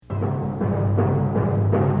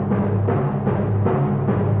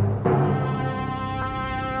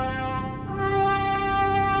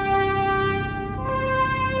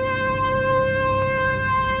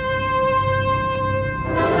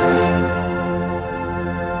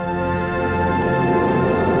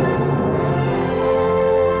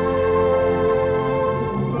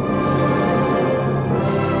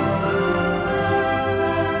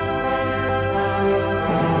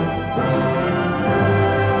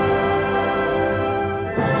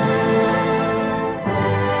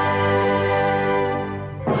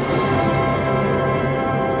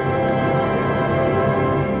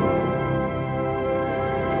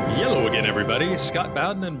again, everybody. Scott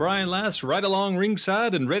Bowden and Brian Last right along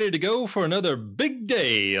ringside and ready to go for another big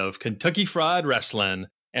day of Kentucky Fried Wrestling.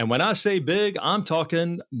 And when I say big, I'm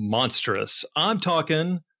talking monstrous. I'm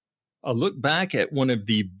talking a look back at one of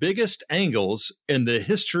the biggest angles in the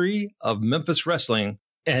history of Memphis wrestling.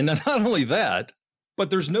 And not only that,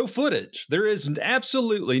 but there's no footage. There is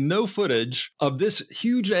absolutely no footage of this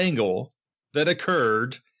huge angle that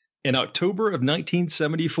occurred in October of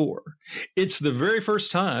 1974. It's the very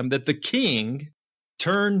first time that the King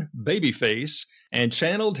turned babyface and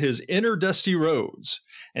channeled his inner Dusty Rhodes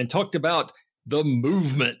and talked about the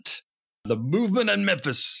movement in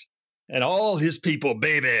Memphis and all his people,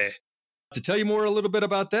 baby. To tell you more a little bit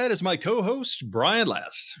about that is my co-host, Brian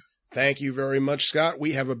Last. Thank you very much, Scott.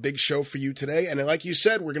 We have a big show for you today. And like you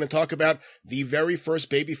said, we're going to talk about the very first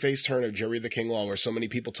babyface turn of Jerry the King Lawler. So many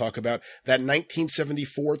people talk about that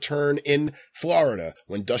 1974 turn in Florida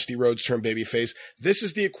when Dusty Rhodes turned babyface. This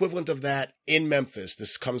is the equivalent of that in Memphis.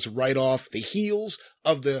 This comes right off the heels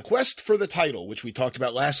of the quest for the title, which we talked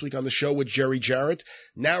about last week on the show with Jerry Jarrett.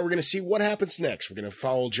 Now we're going to see what happens next. We're going to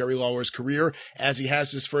follow Jerry Lawler's career as he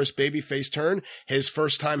has his first babyface turn, his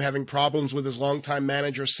first time having problems with his longtime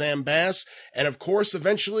manager, Sam Bass, and of course,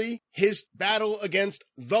 eventually, his battle against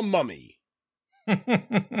the Mummy.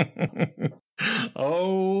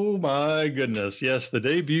 Oh my goodness. Yes, the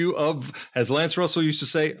debut of, as Lance Russell used to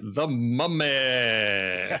say, the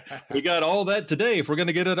Mummy. We got all that today. If we're going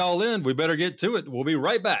to get it all in, we better get to it. We'll be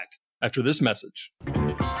right back after this message.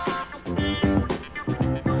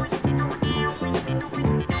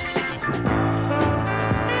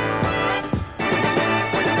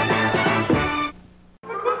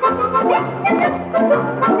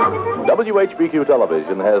 WHBQ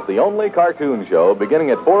Television has the only cartoon show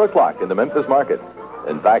beginning at 4 o'clock in the Memphis market.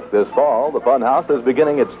 In fact, this fall, the Funhouse is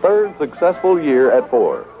beginning its third successful year at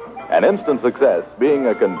 4. An instant success being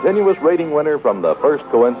a continuous rating winner from the first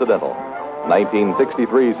coincidental.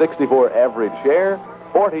 1963-64 average share,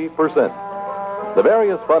 40%. The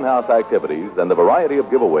various Funhouse activities and the variety of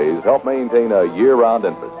giveaways help maintain a year-round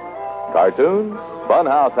interest. Cartoons?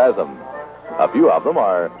 Funhouse has them. A few of them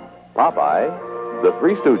are Popeye, The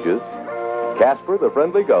Three Stooges, Casper the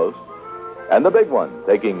Friendly Ghost, and the big one,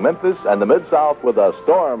 taking Memphis and the Mid-South with a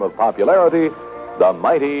storm of popularity, the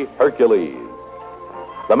Mighty Hercules.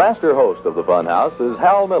 The master host of the Funhouse is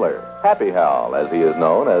Hal Miller, Happy Hal, as he is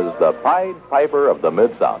known as the Pied Piper of the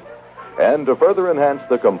Mid-South. And to further enhance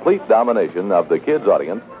the complete domination of the kids'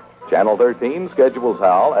 audience, Channel 13 schedules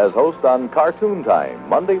Hal as host on Cartoon Time,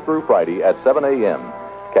 Monday through Friday at 7 a.m.,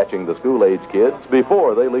 catching the school-age kids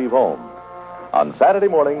before they leave home. On Saturday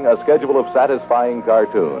morning, a schedule of satisfying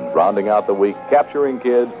cartoons, rounding out the week, capturing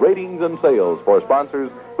kids, ratings, and sales for sponsors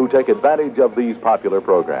who take advantage of these popular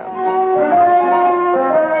programs.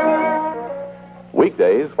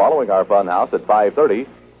 Weekdays, following our Funhouse at 5:30,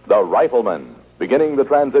 The Rifleman, beginning the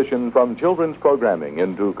transition from children's programming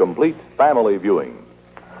into complete family viewing.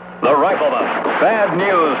 The Rifleman. Bad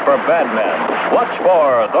news for bad men. Watch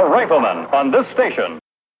for The Rifleman on this station.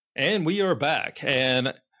 And we are back.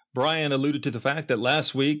 And Brian alluded to the fact that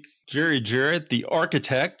last week, Jerry Jarrett, the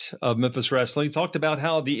architect of Memphis wrestling, talked about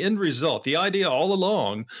how the end result, the idea all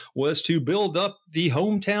along, was to build up the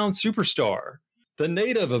hometown superstar, the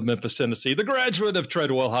native of Memphis, Tennessee, the graduate of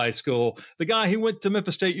Treadwell High School, the guy who went to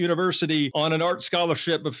Memphis State University on an art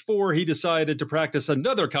scholarship before he decided to practice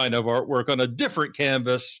another kind of artwork on a different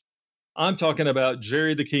canvas. I'm talking about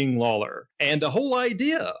Jerry the King Lawler. And the whole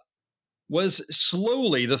idea was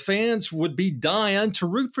slowly the fans would be dying to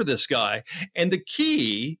root for this guy. And the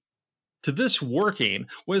key to this working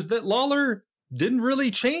was that Lawler didn't really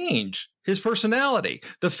change his personality.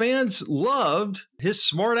 The fans loved his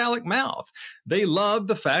smart aleck mouth. They loved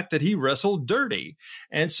the fact that he wrestled dirty.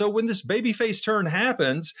 And so when this babyface turn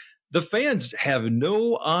happens, the fans have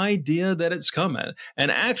no idea that it's coming.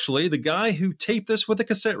 And actually, the guy who taped this with a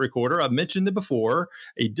cassette recorder, I've mentioned it before,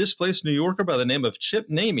 a displaced New Yorker by the name of Chip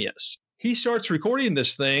Namius, he starts recording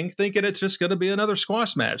this thing thinking it's just going to be another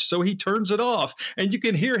squash match. So he turns it off, and you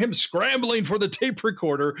can hear him scrambling for the tape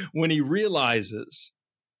recorder when he realizes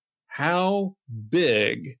how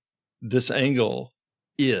big this angle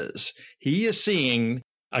is. He is seeing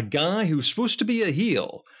a guy who's supposed to be a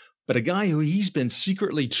heel, but a guy who he's been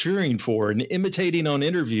secretly cheering for and imitating on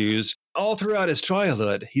interviews all throughout his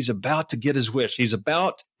childhood. He's about to get his wish. He's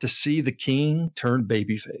about to see the King turn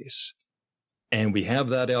babyface. And we have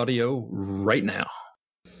that audio right now.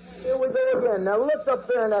 Here we go again. Now look up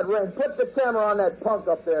there in that ring. Put the camera on that punk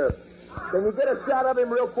up there. Can you get a shot of him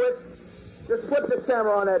real quick? Just put the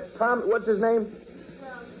camera on that Tom. What's his name?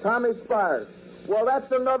 Tommy Spires. Well, that's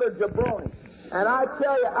another jabroni. And I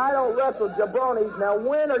tell you, I don't wrestle jabronis. Now,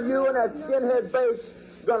 when are you and that skinhead Bates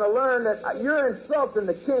going to learn that you're insulting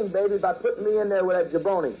the king, baby, by putting me in there with that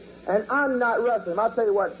jabroni? And I'm not wrestling. I'll tell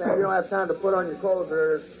you what, Sam, you don't have time to put on your clothes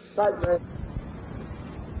or tighten your...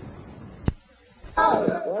 Well, I'm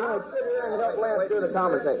going to sit here and help Lance do the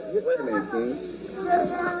conversation. Wait a minute, King.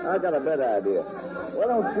 I got a better idea. Why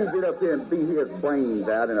don't you get up here and beat his brains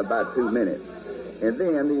out in about 2 minutes? And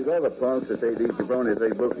then these other punks that these jabronis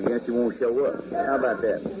they book against you won't show up. How about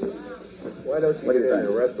that? Why don't you get in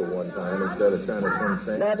and wrestle one time instead of trying to come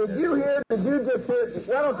Sam? Now, did you just hear,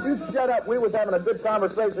 why don't you shut up? We was having a good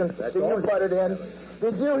conversation. You butted in.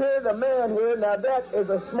 Did you hear the man here? Now, that is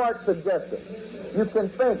a smart suggestion. You can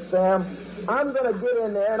think, Sam. I'm going to get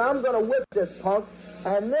in there, and I'm going to whip this punk.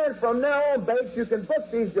 And then from now on, Bates, you can book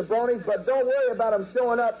these jabronis, but don't worry about them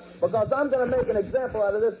showing up, because I'm going to make an example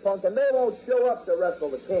out of this punk, and they won't show up to wrestle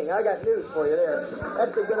the king. I got news for you there.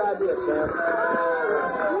 That's a good idea, Sam.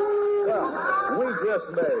 Well, we just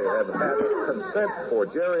may have had consent for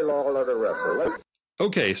Jerry Lawler to wrestle.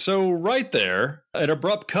 Okay, so right there, an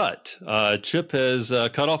abrupt cut. Chip has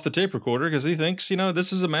cut off the tape recorder because he thinks,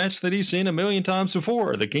 this is a match that he's seen a million times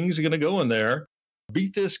before. The King's going to go in there,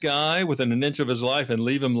 beat this guy within an inch of his life, and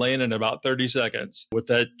leave him laying in about 30 seconds with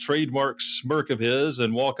that trademark smirk of his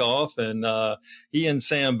and walk off, and he and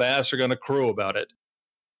Sam Bass are going to crow about it.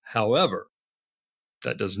 However,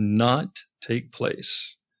 that does not take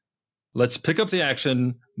place. Let's pick up the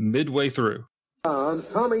action midway through.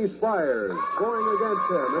 Tommy Spires going against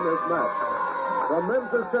him in this match. From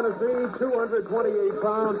Memphis, Tennessee, 228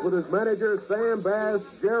 pounds, with his manager, Sam Bass,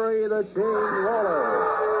 Jerry the King Lawler.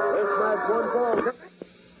 This match won for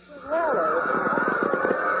Lawler.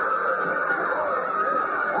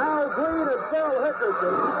 Al Green and Phil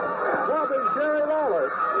Hickerson swabbing Jerry Lawler.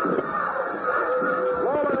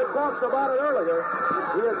 Lawler had talked about it earlier.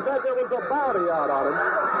 He had said there was a bounty out on him,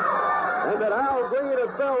 and that Al Green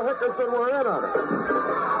and Phil Hickerson were in on it.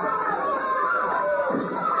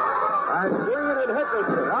 And Green and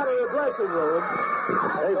Hickerson out of the dressing room.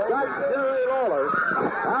 They've got Jerry Lawler.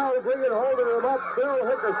 Al Green holding him up. Phil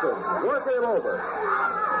Hickerson working him over.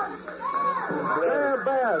 Sam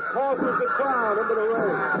Bass tosses the crown into the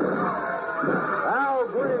ring. Al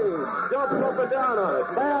Green jumps up and down on it.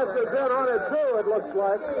 Bass is in on it too, it looks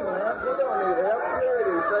like. You don't need help.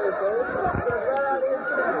 You say so.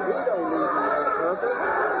 You don't need help, Purple.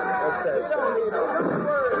 Okay. You don't need help. Don't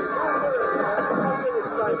worry.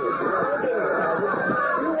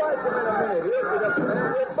 You watch him in a minute. He'll get up there.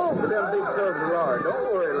 We're both of them big servers are. Don't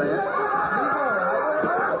worry, Lance. He's all right.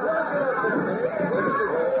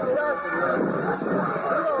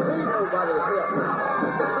 You don't need nobody's help.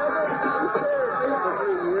 You've served me for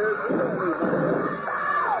 3 years. You don't need my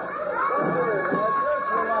help. Don't worry, Lance. Just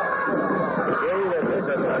relax. David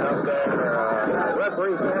Hickerson up there.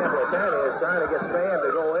 Referee Sam Latani is trying to get Sam to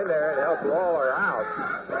go in there and help Lawler out.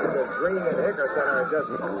 Because Green and Hickerson are just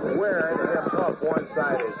wearing him up. One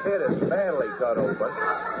side his head is badly cut open.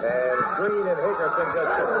 And Green and Hickerson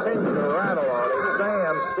just continue to rattle on him.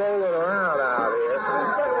 Sam strolling around out here,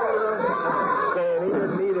 saying he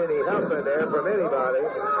didn't need any help in there from anybody.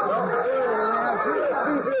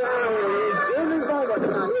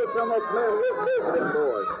 He'll come up there with visiting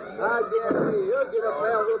boys. I guarantee he'll get up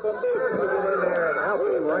there with them boys. He'll get in there and help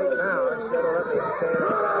him right now instead of letting him stand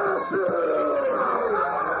around.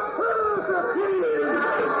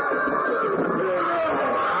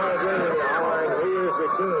 Here's the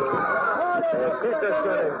King. And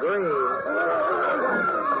Hickerson and Green,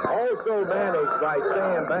 also managed by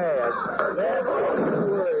Sam Bass. Don't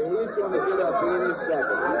worry, he's going to get up any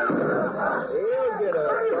second. He'll get up.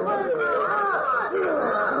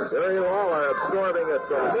 Jerry Lawler absorbing a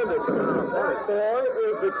tremendous amount. That boy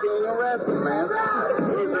is the king of wrestling, man.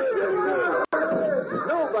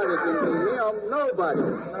 Nobody can beat him. Nobody.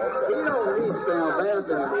 He don't need Sam Bass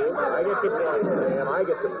anymore. I get the point, Sam. I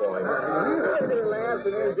get the point. You sit there, Lance,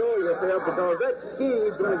 and enjoy yourself, because that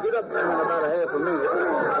king's going to get up there in about a half a minute.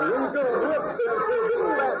 And he's going to whip them two big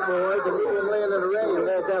fat boys and leave them laying in the ring and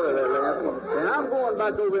walk out of there, Lance. And I'm going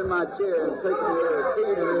back over in my chair and take me a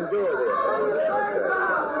seat and enjoy this.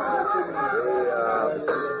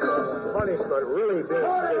 The punishment really being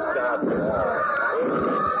dished out to Lawler.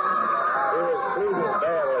 He was bleeding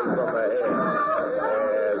badly from the head.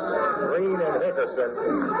 As Green and Hickerson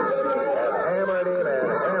have hammered him in there.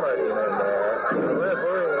 The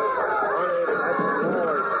referee, unable to catch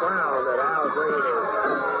Lawler's crown that Al Green is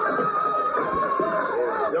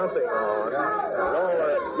jumping on.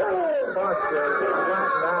 Lawler's posture is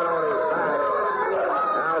flattened out on his back.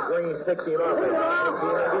 Al Green picks him up and hits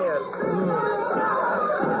him again.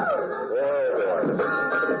 Boy, boy.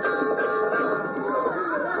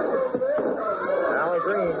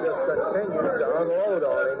 continues to unload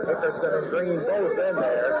on him. Hickerson and Green both in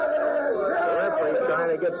there. The referee's trying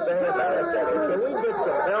to get Sam back at him. Can we get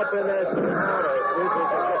some help in there somehow to see if we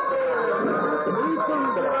can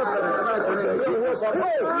get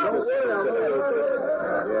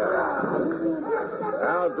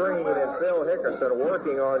Al Green and Phil Hickerson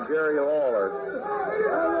working on Jerry Lawler.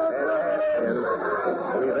 And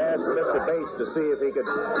we've asked Mr. Bates to see if he could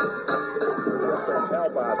get some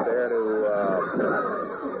help out there to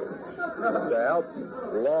help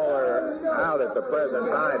Lawler out at the present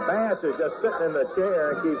time. Bass is just sitting in the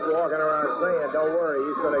chair and keeps walking around saying, don't worry,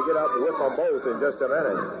 he's going to get up and whip them both in just a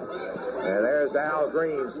minute. And there's Al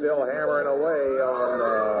Green still hammering away on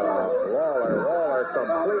Lawler. Lawler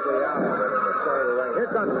completely out of it in the center of the ring.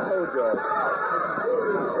 Here comes Kojo.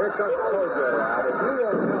 Here comes Kojo out. If you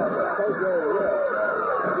won't help, Kojo will.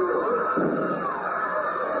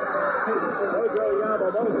 Kojo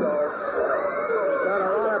Yamamoto got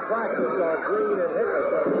a lot of practice on Green and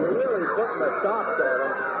Hickerson. We're really putting the stops on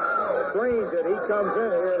him. Strange that he comes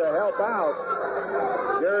in here to help out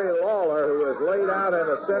Jerry Lawler, who is laid out in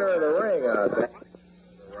the center of the ring out there.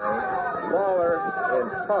 Lawler in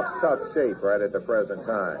tough shape right at the present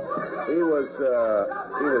time. He was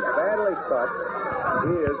badly cut.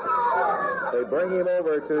 He is. They bring him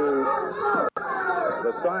over to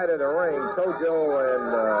the side of the ring.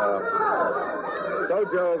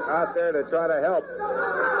 Kojo out there to try to help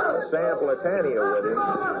Sam Platania with him.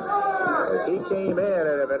 As he came in,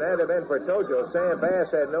 and if it hadn't been for Tojo, Sam Bass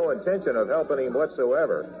had no intention of helping him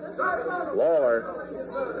whatsoever. Lawler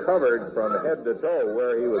covered from head to toe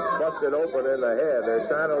where he was busted open in the head. They're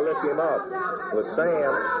trying to lift him up. With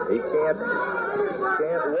Sam, he can't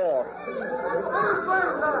walk.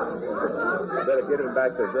 Better get him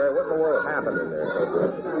back to Jerry. What in the world happened in there, Tojo?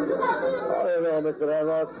 I don't know, Mr.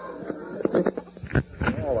 Evans.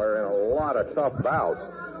 Lawler in a lot of tough bouts.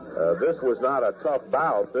 This was not a tough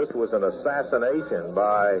bout. This was an assassination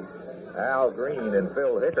by Al Green and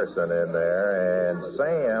Phil Hickerson in there, and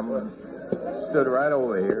Sam stood right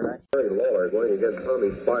over here. Lawler going against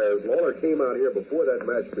Tommy Spires. Lawler came out here before that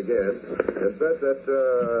match began and said that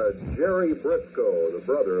Jerry Briscoe, the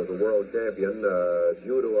brother of the world champion,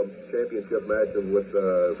 due to a championship match with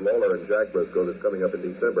Lawler and Jack Briscoe that's coming up in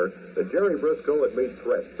December, that Jerry Briscoe had made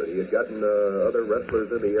threats, that he had gotten other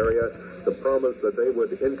wrestlers in the area to promise that they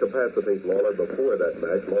would incapacitate Lawler before that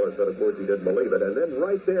match. Lawler said, of course, he didn't believe it. And then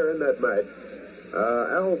right there in that match,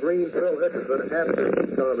 Al Green, Phil Hickerson, after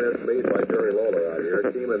these comments made by Jerry Lawler out here,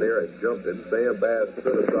 came in there and jumped him. Sam Bass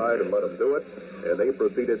stood aside and let him do it, and they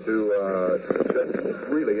proceeded to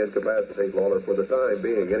really incapacitate Lawler for the time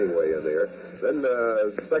being anyway in there. Then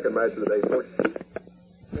the second match of the day,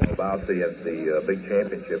 about the big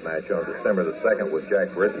championship match on December the 2nd with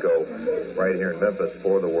Jack Briscoe right here in Memphis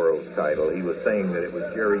for the world's title. He was saying that it was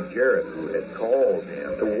Jerry Jarrett who had called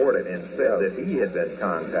him toward it and said that he had been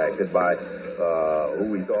contacted by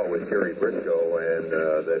who he thought was Jerry Briscoe, and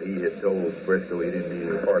that he had told Briscoe he didn't need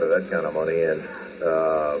any part of that kind of money. And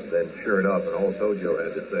then sure enough, and all Tojo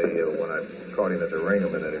had to say when I caught him at the ring a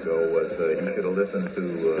minute ago was he should have listened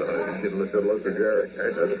to Jerry.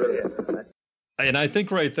 That's true. And I think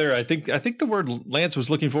right there, I think the word Lance was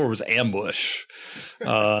looking for was ambush.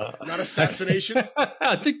 Not assassination.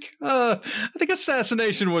 I think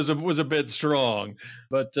assassination was a bit strong,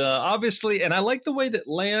 but obviously, and I like the way that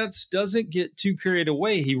Lance doesn't get too carried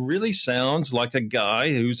away. He really sounds like a guy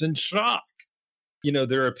who's in shock. You know,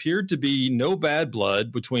 there appeared to be no bad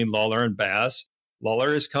blood between Lawler and Bass.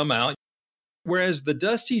 Lawler has come out, whereas the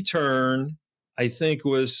Dusty turn, I think,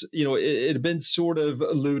 was, it had been sort of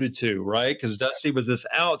alluded to, right? Because Dusty was this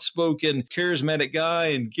outspoken, charismatic guy,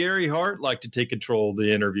 and Gary Hart liked to take control of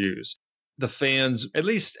the interviews. The fans at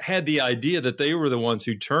least had the idea that they were the ones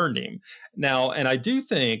who turned him. Now, and I do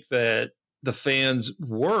think that the fans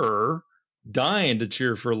were dying to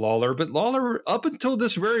cheer for Lawler, but Lawler, up until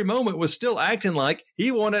this very moment, was still acting like he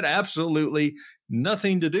wanted absolutely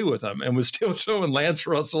nothing to do with him and was still showing Lance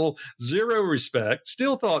Russell zero respect,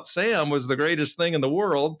 still thought Sam was the greatest thing in the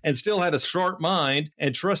world, and still had a sharp mind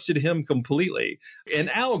and trusted him completely. And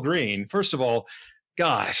Al Green, first of all,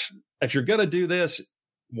 gosh, if you're going to do this,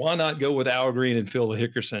 why not go with Al Green and Phil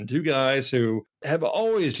Hickerson, two guys who have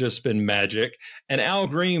always just been magic. And Al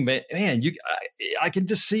Green, man, I can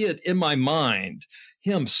just see it in my mind,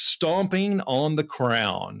 him stomping on the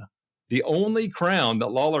crown, the only crown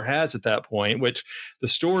that Lawler has at that point, which the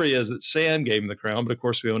story is that Sam gave him the crown, but of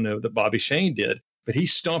course we all know that Bobby Shane did. But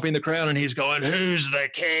he's stomping the crown and he's going, "Who's the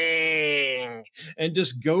king?" and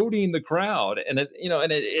just goading the crowd. And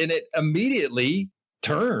it immediately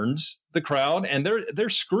turns the crowd, and they're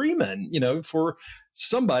screaming, for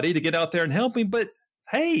somebody to get out there and help him. But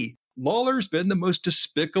hey, Lawler's been the most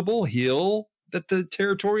despicable heel that the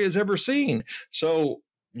territory has ever seen. So,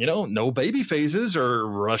 no baby phases are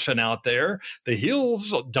rushing out there. The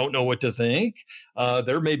heels don't know what to think.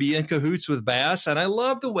 They're maybe in cahoots with Bass. And I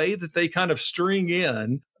love the way that they kind of string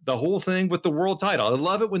in the whole thing with the world title. I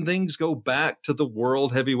love it when things go back to the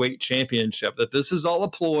World Heavyweight Championship, that this is all a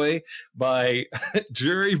ploy by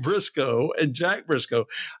Jerry Briscoe and Jack Briscoe.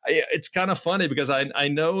 It's kind of funny because I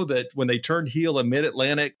know that when they turned heel in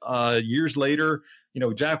Mid-Atlantic years later,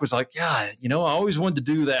 Jack was like, yeah, I always wanted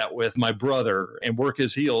to do that with my brother and work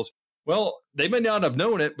his heels. Well, they may not have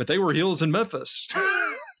known it, but they were heels in Memphis.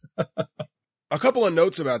 A couple of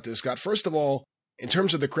notes about this, Scott. First of all, in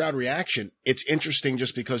terms of the crowd reaction, it's interesting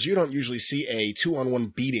just because you don't usually see a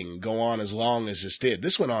 2-on-1 beating go on as long as this did.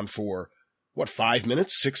 This went on for, 5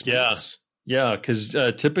 minutes, 6 minutes? Yeah, because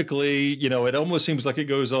typically, it almost seems like it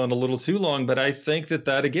goes on a little too long. But I think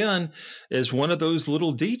that, again, is one of those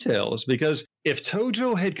little details. Because if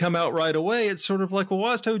Tojo had come out right away, it's sort of like, well,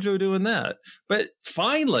 why is Tojo doing that? But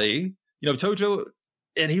finally, Tojo...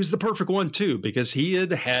 And he was the perfect one, too, because he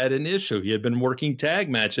had an issue. He had been working tag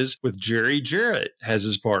matches with Jerry Jarrett as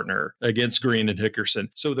his partner against Green and Hickerson.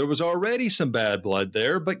 So there was already some bad blood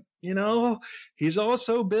there. But, he's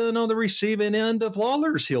also been on the receiving end of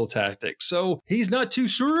Lawler's heel tactics. So he's not too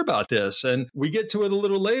sure about this. And we get to it a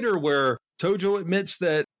little later where Tojo admits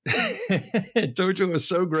that Tojo is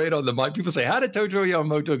so great on the mic. People say, how did Tojo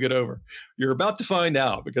Yamamoto get over? You're about to find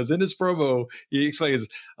out, because in his promo, he explains,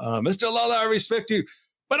 Mr. Lawler, I respect you,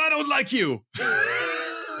 but I don't like you.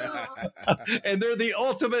 And they're the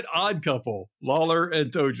ultimate odd couple, Lawler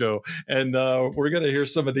and Tojo. And we're going to hear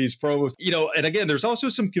some of these promos. And again, there's also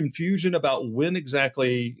some confusion about when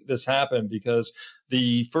exactly this happened, because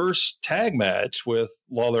the first tag match with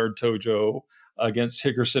Lawler and Tojo against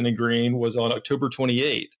Hickerson and Green was on October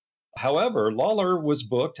 28th. However, Lawler was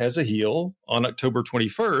booked as a heel on October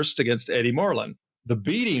 21st against Eddie Marlin. The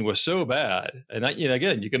beating was so bad. And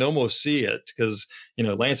again, you can almost see it because,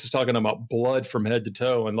 Lance is talking about blood from head to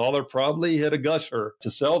toe, and Lawler probably hit a gusher to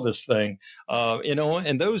sell this thing.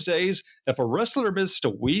 In those days, if a wrestler missed a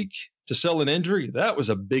week to sell an injury, that was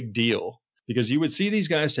a big deal. Because you would see these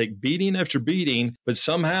guys take beating after beating, but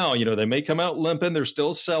somehow, they may come out limping. They're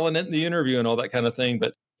still selling it in the interview and all that kind of thing.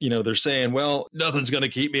 But, they're saying, well, nothing's going to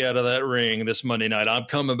keep me out of that ring this Monday night. I'm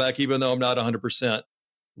coming back even though I'm not 100%.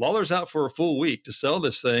 Lawler's out for a full week to sell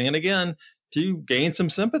this thing. And again, to gain some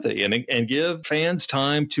sympathy and give fans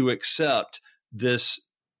time to accept this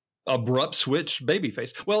abrupt switch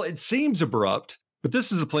babyface. Well, it seems abrupt, but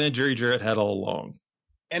this is the plan Jerry Jarrett had all along.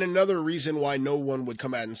 And another reason why no one would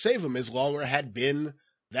come out and save him is Lawler had been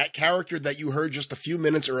that character that you heard just a few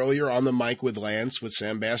minutes earlier on the mic with Lance with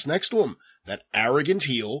Sam Bass next to him. That arrogant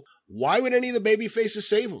heel. Why would any of the baby faces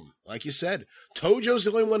save him? Like you said, Tojo's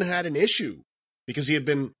the only one who had an issue because he had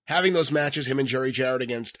been having those matches, him and Jerry Jarrett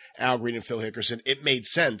against Al Green and Phil Hickerson. It made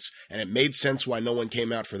sense, and it made sense why no one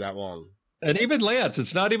came out for that long. And even Lance,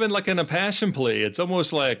 it's not even like an impassioned plea. It's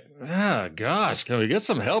almost like, gosh, can we get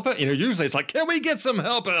some help out? Usually it's like, can we get some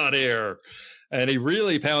help out here? And he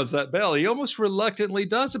really pounds that bell. He almost reluctantly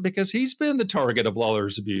does it because he's been the target of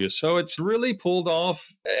Lawler's abuse. So it's really pulled off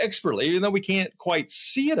expertly, even though we can't quite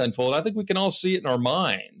see it unfold. I think we can all see it in our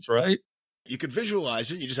minds, right? You could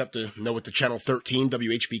visualize it. You just have to know what the Channel 13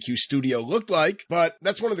 WHBQ studio looked like. But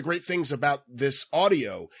that's one of the great things about this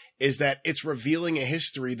audio is that it's revealing a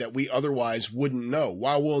history that we otherwise wouldn't know.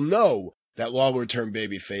 While we'll know that Lawler turned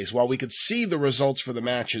babyface, while we could see the results for the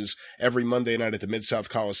matches every Monday night at the Mid-South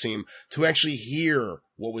Coliseum, to actually hear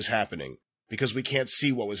what was happening, because we can't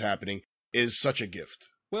see what was happening, is such a gift.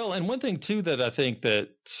 Well, and one thing, too, that I think that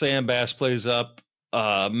Sam Bass plays up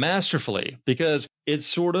masterfully, because it's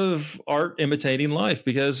sort of art imitating life,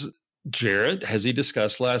 because Jarrett, as he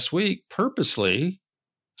discussed last week, purposely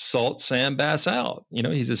sought Sam Bass out.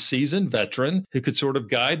 He's a seasoned veteran who could sort of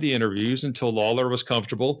guide the interviews until Lawler was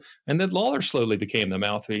comfortable, and then Lawler slowly became the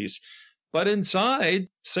mouthpiece. But inside,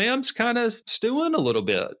 Sam's kind of stewing a little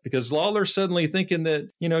bit because Lawler's suddenly thinking that,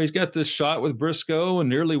 he's got this shot with Briscoe and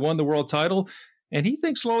nearly won the world title. And he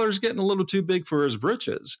thinks Lawler's getting a little too big for his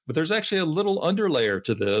britches. But there's actually a little underlayer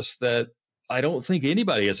to this that I don't think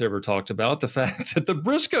anybody has ever talked about, the fact that the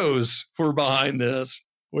Briscoes were behind this,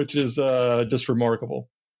 which is just remarkable.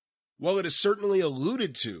 Well, it is certainly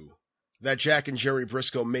alluded to that Jack and Jerry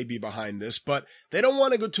Briscoe may be behind this, but they don't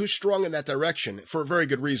want to go too strong in that direction for a very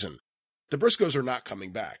good reason. The Briscoes are not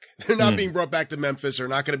coming back. They're not being brought back to Memphis. They're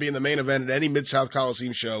not going to be in the main event at any Mid-South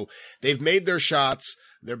Coliseum show. They've made their shots.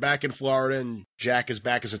 They're back in Florida, and Jack is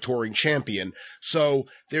back as a touring champion. So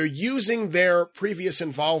they're using their previous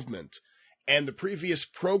involvement and the previous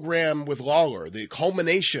program with Lawler, the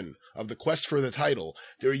culmination of the quest for the title,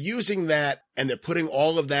 they're using that and they're putting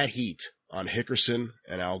all of that heat on Hickerson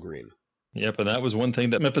and Al Green. Yep, and that was one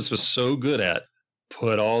thing that Memphis was so good at.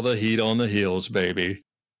 Put all the heat on the heels, baby.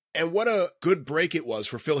 And what a good break it was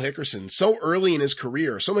for Phil Hickerson. So early in his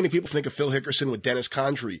career, so many people think of Phil Hickerson with Dennis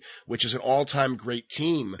Condrey, which is an all-time great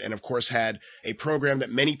team. And of course had a program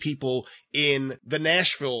that many people in the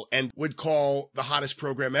Nashville and would call the hottest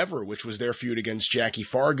program ever, which was their feud against Jackie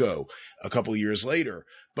Fargo a couple of years later.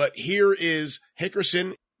 But here is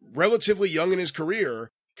Hickerson, relatively young in his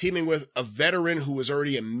career, teaming with a veteran who was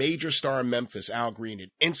already a major star in Memphis, Al Green.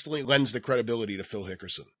 It instantly lends the credibility to Phil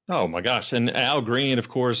Hickerson. Oh, my gosh. And Al Green, of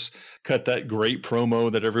course, cut that great promo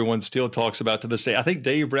that everyone still talks about to this day. I think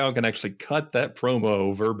Dave Brown can actually cut that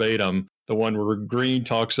promo verbatim, the one where Green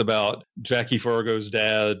talks about Jackie Fargo's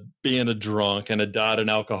dad being a drunk and had died an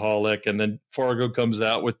alcoholic. And then Fargo comes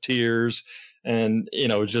out with tears and,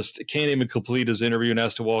 just can't even complete his interview and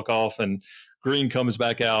has to walk off. And Green comes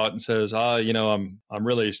back out and says, I'm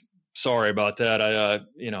really sorry about that.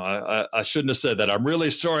 I shouldn't have said that. I'm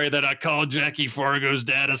really sorry that I called Jackie Fargo's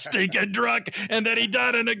dad a stinking drunk and that he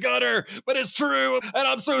died in a gutter, but it's true. And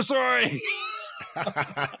I'm so sorry.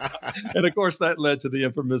 And of course that led to the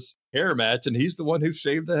infamous hair match, and he's the one who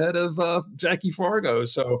shaved the head of Jackie Fargo.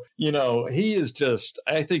 So he is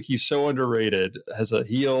I think he's so underrated as a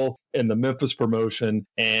heel in the Memphis promotion.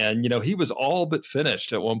 And he was all but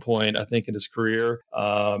finished at one point, I think, in his career,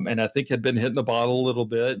 and I think had been hitting the bottle a little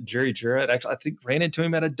bit. Jerry Jarrett actually, I think, ran into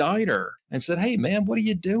him at a diner and said, "Hey man, what are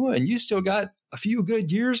you doing? You still got a few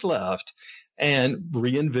good years left," and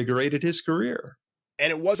reinvigorated his career. And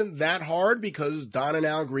it wasn't that hard because Don and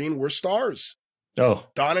Al Green were stars. Oh.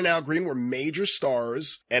 Don and Al Green were major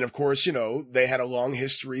stars. And of course, they had a long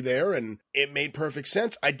history there and it made perfect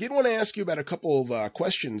sense. I did want to ask you about a couple of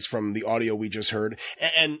questions from the audio we just heard.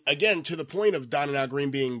 And again, to the point of Don and Al Green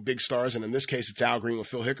being big stars, and in this case, it's Al Green with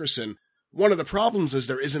Phil Hickerson. One of the problems is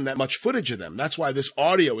there isn't that much footage of them. That's why this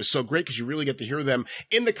audio is so great, because you really get to hear them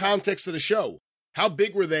in the context of the show. How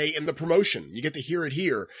big were they in the promotion? You get to hear it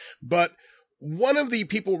here. But one of the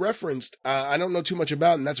people referenced, I don't know too much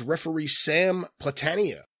about, and that's referee Sam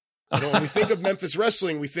Platania. When we think of Memphis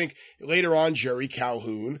wrestling, we think later on Jerry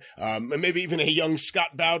Calhoun, and maybe even a young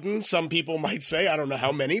Scott Bowden, some people might say. I don't know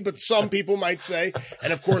how many, but some people might say.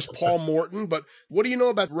 And of course, Paul Morton. But what do you know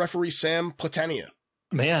about referee Sam Platania?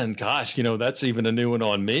 Man, gosh, that's even a new one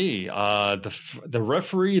on me. The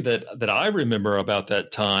referee that I remember about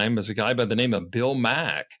that time is a guy by the name of Bill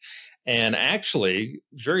Mack. And actually,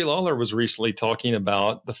 Jerry Lawler was recently talking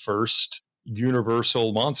about the first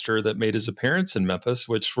Universal monster that made his appearance in Memphis,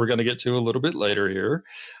 which we're going to get to a little bit later here.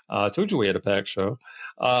 I told you we had a packed show.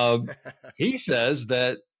 He says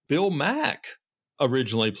that Bill Mack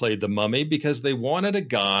originally played the Mummy because they wanted a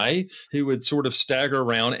guy who would sort of stagger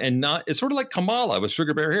around and not, it's sort of like Kamala with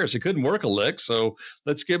Sugar Bear Harris. He couldn't work a lick. So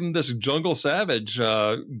let's give him this Jungle Savage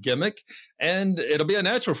gimmick, and it'll be a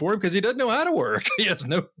natural for him because he doesn't know how to work. He has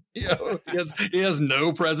no, he has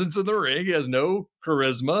no presence in the ring. He has no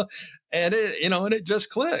charisma, and it just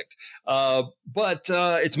clicked. But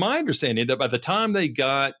it's my understanding that by the time they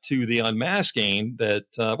got to the unmasking, that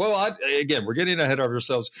again, we're getting ahead of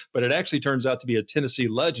ourselves, but it actually turns out to be a Tennessee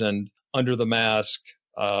legend under the mask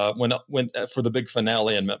when for the big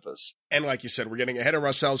finale in Memphis. And like you said, we're getting ahead of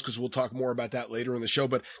ourselves because we'll talk more about that later in the show.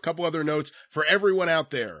 But a couple other notes for everyone out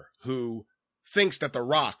there who thinks that The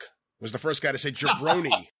Rock was the first guy to say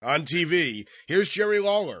jabroni on TV. Here's Jerry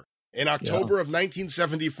Lawler in October of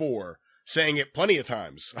 1974 saying it plenty of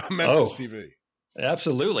times on Memphis TV.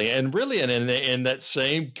 Absolutely. And really in that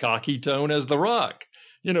same cocky tone as The Rock.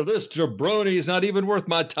 This jabroni is not even worth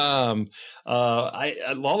my time.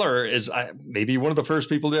 Lawler is maybe one of the first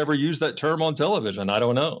people to ever use that term on television. I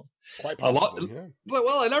don't know. Quite possibly, yeah.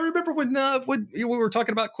 Well, and I remember when we were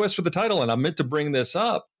talking about Quest for the Title, and I meant to bring this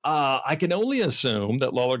up. I can only assume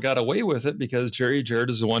that Lawler got away with it because Jerry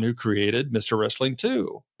Jarrett is the one who created Mr. Wrestling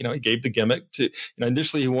 2. He gave the gimmick to,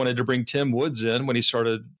 initially he wanted to bring Tim Woods in when he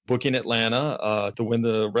started booking Atlanta to win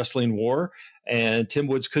the wrestling war, and Tim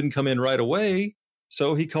Woods couldn't come in right away.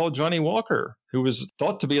 So he called Johnny Walker, who was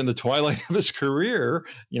thought to be in the twilight of his career,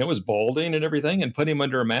 was balding and everything, and put him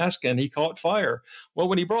under a mask, and he caught fire. Well,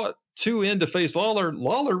 when he brought two in to face Lawler,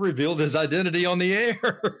 Lawler revealed his identity on the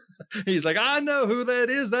air. He's like, I know who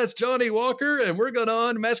that is. That's Johnny Walker, and we're going to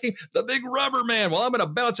unmask him, the big rubber man. Well, I'm going to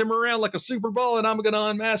bounce him around like a super ball, and I'm going to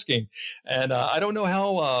unmask him. And I don't know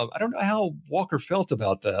how Walker felt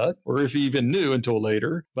about that, or if he even knew until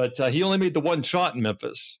later. But he only made the one shot in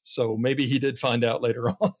Memphis, so maybe he did find out later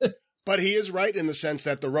on. But he is right in the sense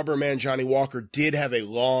that the rubber man Johnny Walker did have a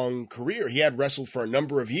long career. He had wrestled for a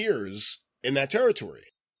number of years in that territory.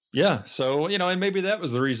 Yeah. So, and maybe that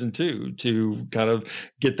was the reason too, to kind of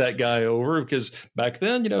get that guy over, because back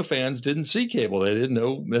then, fans didn't see cable. They didn't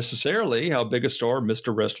know necessarily how big a star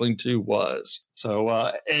Mr. Wrestling 2 was. So,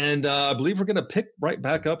 and I believe we're going to pick right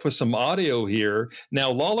back up with some audio here.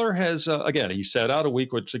 Now, Lawler has, again, he sat out a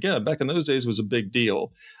week, which again, back in those days was a big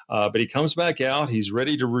deal. But he comes back out. He's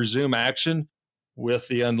ready to resume action with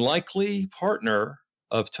the unlikely partner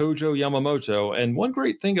of Tojo Yamamoto. And one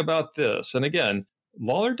great thing about this, and again,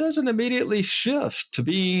 Lawler doesn't immediately shift to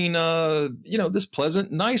being, this pleasant,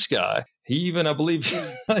 nice guy. He even, I believe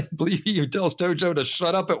he even tells Tojo to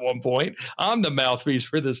shut up at one point. I'm the mouthpiece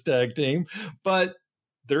for this tag team. But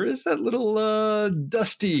there is that little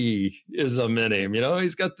Dusty-ism in him.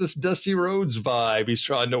 He's got this Dusty Rhodes vibe he's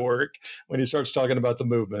trying to work when he starts talking about the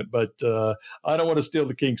movement. But I don't want to steal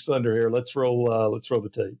the King's thunder here. Let's roll the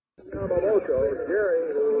tape. Yamamoto,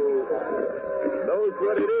 Jerry, who knows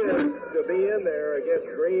what it is to be in there against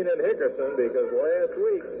Green and Hickerson, because last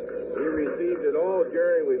week he received it all.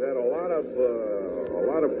 Jerry, we've had a lot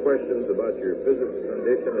of questions about your physical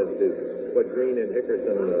condition as to what Green and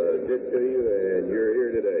Hickerson did to you, and you're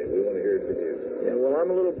here today. We want to hear it from you. Yeah, well, I'm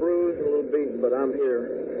a little bruised and a little beaten, but I'm here.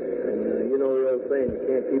 And you know the old saying, you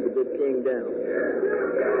can't keep a good king down.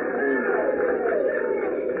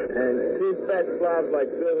 And two fat slobs like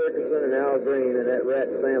Bill Hickerson and Al Green and that rat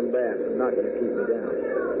Sam Bass are not going to keep me down.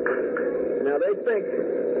 Now, they think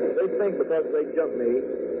because they jumped me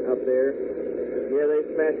up there, they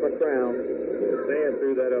smashed my crown. Sam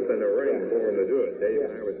threw that up in the ring for him to do it. Dave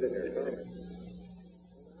and I were sitting there talking.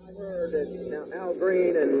 I heard that now Al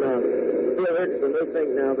Green and Bill Hickerson, they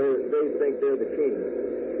think they're the king.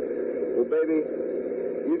 Well, baby,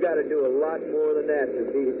 you got to do a lot more than that to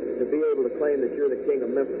be able to claim that you're the king of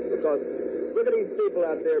Memphis. Because look at these people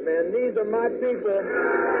out there, man. These are my people.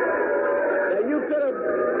 Now, you could have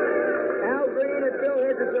Al Green and Bill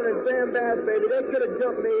Hickerson and Sam Bass, baby. They could have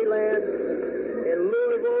jumped me, Lance, in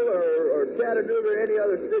Louisville or Chattanooga or any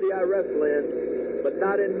other city I wrestle in, but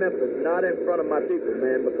not in Memphis, not in front of my people,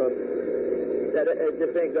 man, because it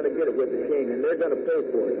just ain't going to get it with the king, and they're going to pay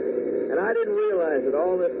for it. And I didn't realize it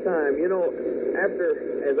all this time.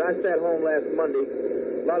 As I sat home last Monday,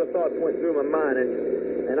 a lot of thoughts went through my mind,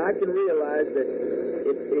 and I can realize that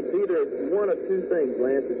it's either one of two things,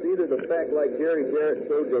 Lance. It's either the fact, like Jerry Jarrett and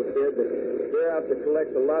Tojo said, that they're out to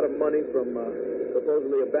collect a lot of money from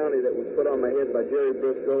supposedly a bounty that was put on my head by Jerry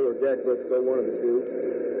Briscoe or Jack Briscoe, one of the two.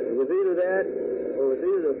 It was either that, or it was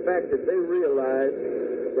either the fact that they realized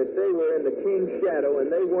that they were in the king's shadow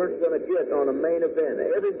and they weren't going to get on a main event.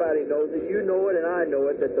 Everybody knows it, you know it, and I know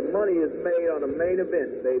it, that the money is made on a main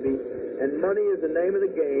event, baby. And money is the name of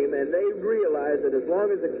the game, and they realized that as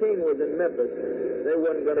long as the king was in Memphis, they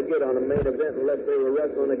wasn't going to get on a main event unless they were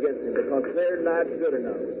wrestling against him, because they're not good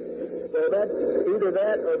enough. So that's either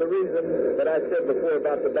that or the reason that I said before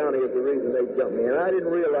about the bounty is the reason they jumped me. And I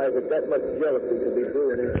didn't realize that much jealousy could be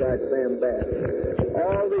brewing inside Sam Bass.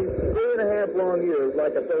 All these 3.5 long years,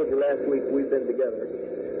 like I told you last week, we've been together.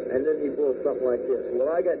 And then you pull something like this.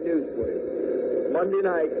 Well, I got news for you. Monday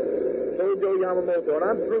night, Tojo Yamamoto, and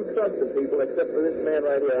I'm through trusting people except for this man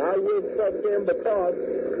right here. I will trust him because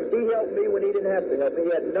he helped me when he didn't have to help me.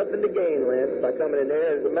 He had nothing to gain, Lance, by coming in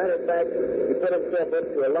there. As a matter of fact, he put himself up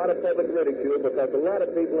to a lot of public ridicule because a lot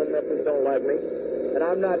of people in Memphis don't like me, and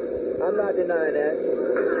I'm not denying that.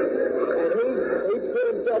 And he put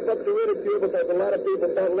himself up to ridicule because a lot of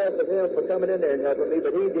people thought less of him for coming in there and helping me,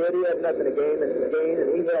 but he did. He had nothing to gain, and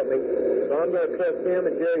he helped me. So I'm going to trust him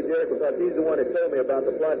and Jerry Jarrett because he's the one that told me about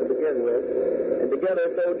the plot to begin with. And together,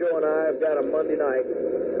 Tojo and I have got a Monday night,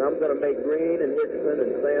 and I'm going to make Green and Hickerson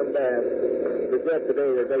and Sam Bass regret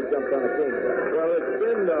today that they jumped on a king. Well, it's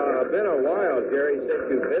been a while, Jerry, since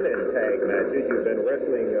you've been in tag matches. You've been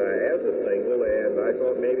wrestling as a single, and I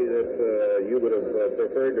thought maybe that you would have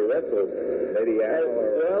preferred to wrestle maybe Al.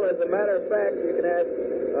 Well, as a matter of fact, you can ask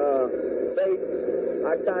Bates.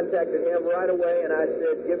 I contacted him right away, and I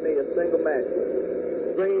said, give me a single match.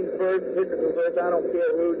 Green first, Hickerson first, I don't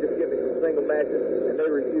care who, just give me some single matches. And they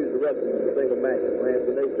refused to wrestle in the single matches, Lance.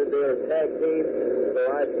 And they said they're a tag team. So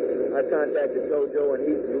I contacted Tojo, and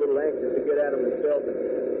he's a little anxious to get at him himself.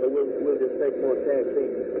 So we'll just take more tag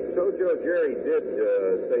teams. Tojo, Jerry did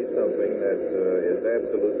say something that is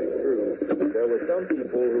absolutely true. There were some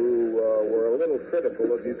people who were a little critical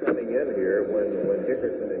of you coming in here when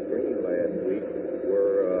Hickerson and Green last week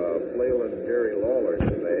were flailing Jerry Lawler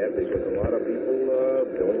so bad, because a lot of people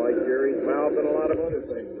don't like Jerry's mouth and a lot of other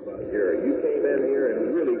things about Jerry. You came in here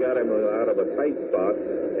and really got him out of a tight spot,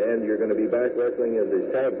 and you're going to be back wrestling as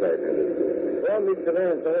his tag partner. Well, Mr.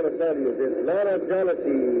 Lance, I want to tell you this. A lot of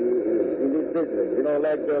jealousy in this business. You know,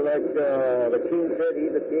 like the king said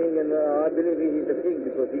he's the king, and I believe he's the king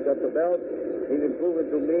because he got the belt. He's been proven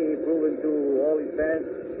to me, he's proven to all his fans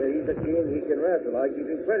that he's the king, he can wrestle. I give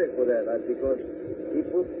him credit for that because he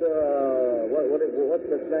put, what's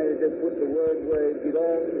the thing? He just put the word where it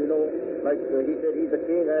belongs, you know, like he said he's the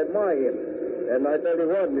king, I admire him. And I tell you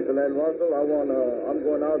what, Mr. Len Russell, I'm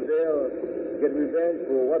going out there get revenge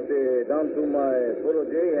for what they done to my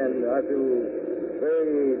protege, and I feel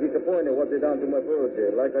very disappointed what they done to my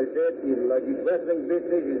protege. Like I said, like his wrestling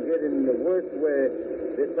business is getting worse, where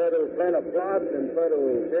they try to plan a plot and try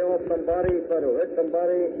to tear off somebody, try to hurt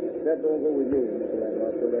somebody. That don't go with me, Mr. Len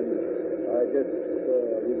Russell. And I just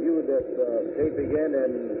reviewed that tape again,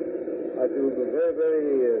 and I feel very,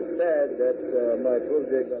 very sad that my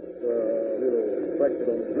protege got a little fractured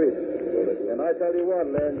on his wrist. And I tell you what,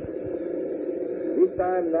 Len, this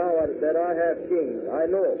time now that I have King, I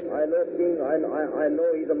know King, I know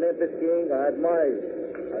he's a Memphis King, I admire him,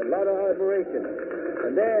 a lot of admiration.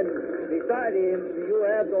 And then, beside him, you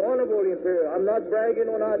have the Honorable Imperial. I'm not bragging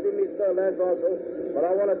on I did Mr. Lance also, but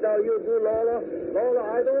I want to tell you, too, Lawler,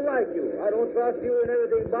 I don't like you. I don't trust you and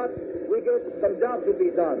everything, but we get some job to be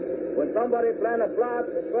done. When somebody plan a plot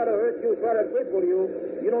and try to hurt you, try to cripple you,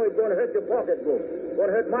 you know it's going to hurt your pocketbook. It's going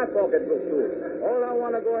to hurt my pocketbook, too. All I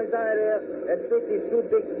want to go inside there and fix these two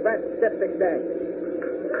big fat septic tanks.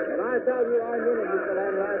 And I tell you, I mean it, Mr.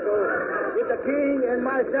 Lanrato. With the king and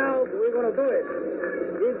myself, we're going to do it.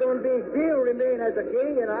 He's going to still remain as a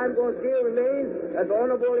king, and I'm going to still remain as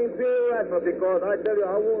Honorable Imperial Wrestler, because I tell you,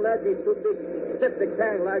 I won't let these two big septic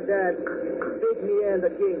tanks like that take me and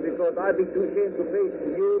the king, because I'd be too ashamed to face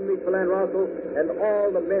you, Mr. Lanrato, and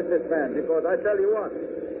all the Memphis fans, because I tell you what,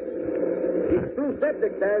 these two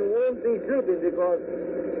septic tanks won't be sleeping, because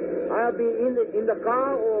I'll be in the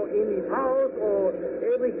car or in his house or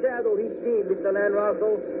every shadow he sees, Mr.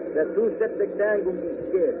 Lanrato, the two septic tanks will be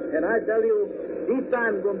scared. And I tell you, this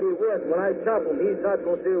time going to be worse. When I chop him, he's not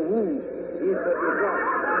going to say, woo. He's going to be dropped.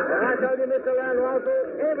 And I tell you, Mr. Lanrato,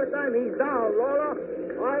 every time he's down, Lawler,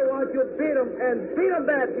 I want you to beat him and beat him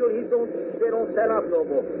back till they don't stand up no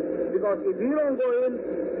more. Because if you don't go in,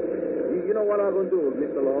 you know what I'm going to do,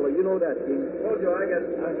 Mr. Lawler. You know that, King. Oh, Joe,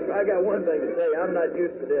 I got one thing to say. I'm not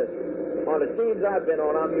used to this. On the teams I've been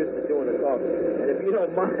on, I'm used to doing the talking. And if you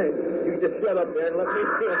don't mind, you just shut up there and let me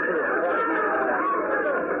do it.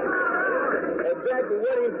 Exactly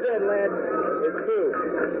what he said, Lance, is true.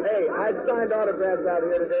 Hey, I signed autographs out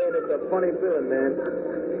here today, and it's a funny feeling, man.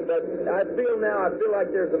 But I feel like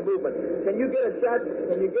there's a movement. Can you get a shot?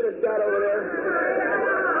 Can you get a shot over there?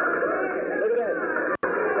 Look at that.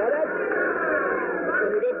 Can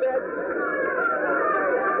you get that?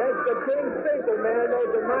 That's the King's people, man. Those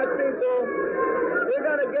are my people. We're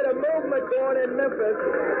going to get a movement going in Memphis.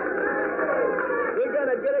 We're going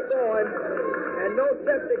to get it going. And no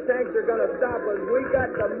septic tanks are going to stop us. We got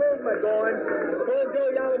the movement going. Jojo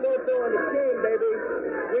Yamamoto and the King, baby.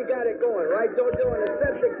 We got it going, right, Jojo? And the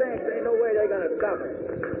septic tanks, ain't no way they're going to stop us.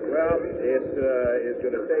 Well, it's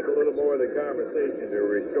going to take a little more of the conversation to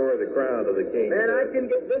restore the crown to the king. Man, I can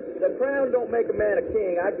get this. The crown don't make a man a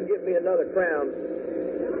king. I can get me another crown.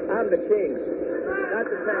 I'm the king, not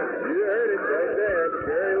the tank. You heard it right there,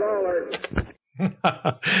 Jerry Lawler.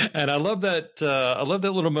 And I love that. I love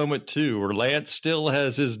that little moment too, where Lance still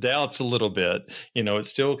has his doubts a little bit. You know, it's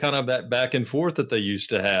still kind of that back and forth that they used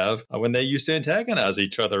to have when they used to antagonize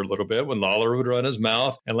each other a little bit. When Lawler would run his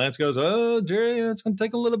mouth, and Lance goes, "Oh, Jerry, it's going to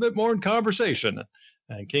take a little bit more in conversation."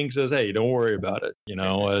 And King says, "Hey, don't worry about it." You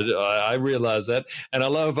know, I realize that, and I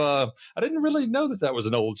love. I didn't really know that was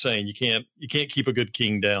an old saying. You can't keep a good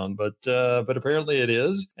king down, but apparently it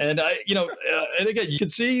is. And and again, you can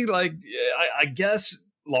see, like, I guess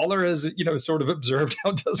Lawler has, sort of observed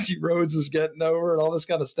how Dusty Rhodes is getting over and all this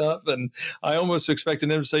kind of stuff. And I almost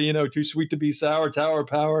expected him to say, too sweet to be sour, Tower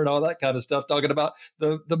Power, and all that kind of stuff, talking about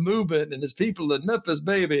the movement and his people in Memphis,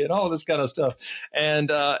 baby, and all this kind of stuff.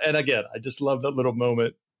 And again, I just love that little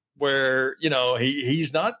moment where,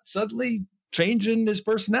 he's not suddenly changing his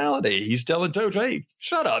personality. He's telling Dojo, "Hey,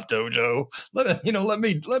 shut up, Dojo. Let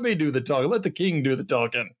me do the talking. Let the king do the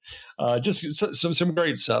talking." Just some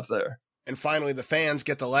great stuff there. And finally, the fans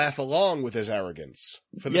get to laugh along with his arrogance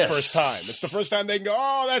for the first time. It's the first time they can go,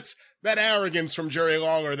 "Oh, that's that arrogance from Jerry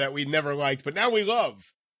Lawler that we never liked, but now we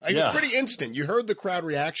love." Like, it's pretty instant. You heard the crowd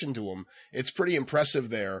reaction to him. It's pretty impressive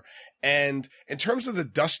there. And in terms of the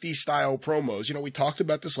Dusty style promos, we talked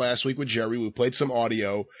about this last week with Jerry. We played some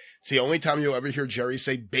audio. It's the only time you'll ever hear Jerry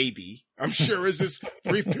say baby, I'm sure, is this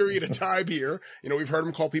brief period of time here. We've heard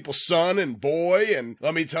him call people son and boy, and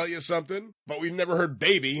let me tell you something, but we've never heard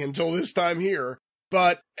baby until this time here.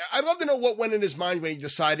 But I'd love to know what went in his mind when he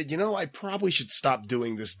decided, I probably should stop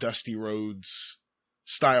doing this Dusty Rhodes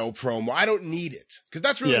style promo. I don't need it. Because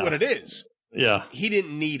that's really what it is. Yeah. He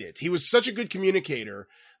didn't need it. He was such a good communicator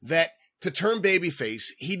that to turn babyface,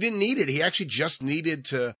 he didn't need it. He actually just needed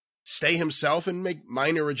to stay himself and make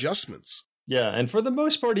minor adjustments. Yeah, and for the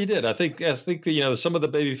most part, he did. I think some of the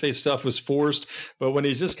babyface stuff was forced, but when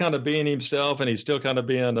he's just kind of being himself and he's still kind of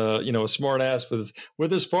being a smart ass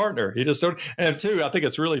with his partner, he just don't. And too, I think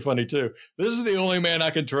it's really funny too. This is the only man I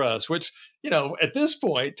can trust. Which at this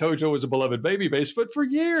point, Tojo was a beloved babyface, but for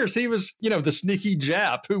years he was the sneaky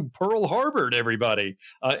Jap who Pearl Harbored everybody.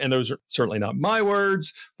 And those are certainly not my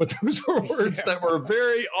words, but those were words that were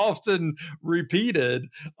very often repeated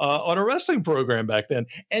on a wrestling program back then.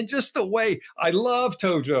 And just the way. I love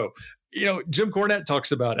Tojo. Jim Cornette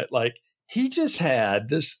talks about it. Like, he just had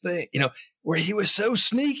this thing, where he was so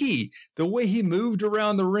sneaky. The way he moved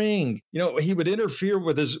around the ring, he would interfere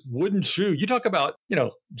with his wooden shoe. You talk about,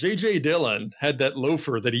 J.J. Dillon had that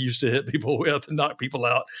loafer that he used to hit people with and knock people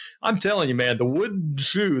out. I'm telling you, man, the wooden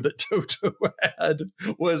shoe that Tojo had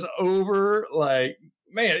was over like,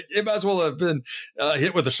 man, it might as well have been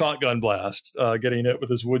hit with a shotgun blast, getting hit with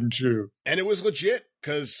his wooden shoe. And it was legit,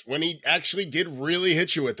 because when he actually did really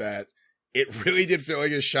hit you with that, it really did feel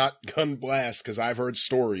like a shotgun blast, because I've heard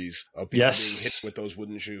stories of people being hit with those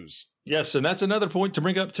wooden shoes. Yes, and that's another point to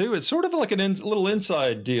bring up, too. It's sort of like a little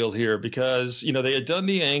inside deal here, because, they had done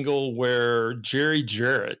the angle where Jerry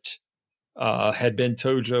Jarrett had been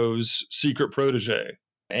Tojo's secret protege,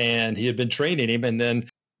 and he had been training him, and then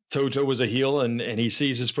Tojo was a heel, and he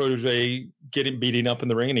sees his protege getting beating up in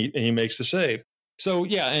the ring, and he makes the save. So,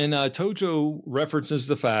 and Tojo references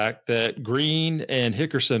the fact that Green and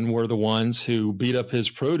Hickerson were the ones who beat up his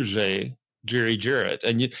protege, Jerry Jarrett.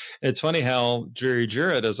 And it's funny how Jerry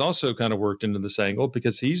Jarrett has also kind of worked into this angle,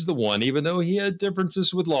 because he's the one, even though he had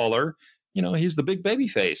differences with Lawler, he's the big baby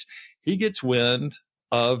face. He gets wind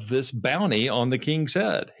of this bounty on the King's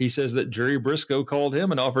head. He says that Jerry Briscoe called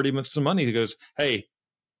him and offered him some money. He goes, hey,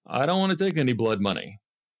 I don't want to take any blood money.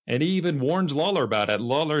 And he even warns Lawler about it.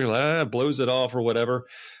 Lawler blows it off or whatever.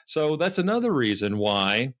 So that's another reason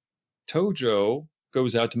why Tojo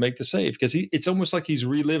goes out to make the save, because it's almost like he's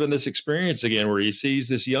reliving this experience again, where he sees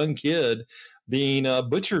this young kid being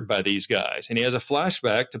butchered by these guys. And he has a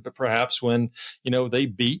flashback to perhaps when, they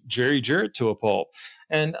beat Jerry Jarrett to a pulp.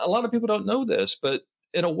 And a lot of people don't know this, but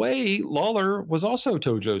in a way, Lawler was also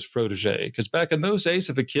Tojo's protege, because back in those days,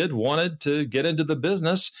 if a kid wanted to get into the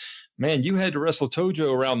business, man, you had to wrestle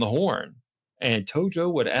Tojo around the horn, and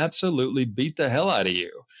Tojo would absolutely beat the hell out of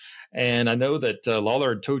you. And I know that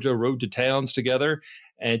Lawler and Tojo rode to towns together,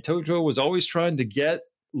 and Tojo was always trying to get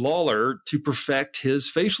Lawler to perfect his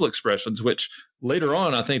facial expressions, which later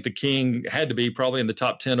on, I think the King had to be probably in the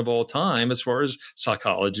top 10 of all time as far as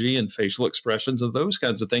psychology and facial expressions and those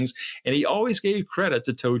kinds of things. And he always gave credit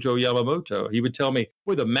to Tojo Yamamoto. He would tell me,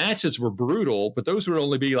 boy, the matches were brutal, but those would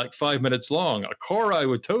only be like 5 minutes long. A car ride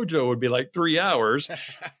with Tojo would be like 3 hours.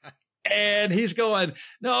 And he's going,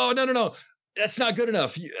 no. That's not good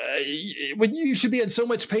enough. When you should be in so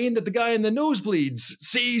much pain that the guy in the nosebleeds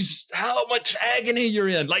sees how much agony you're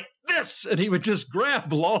in, like this. And he would just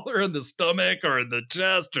grab Lawler in the stomach or in the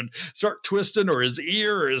chest and start twisting, or his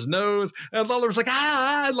ear or his nose. And Lawler's like,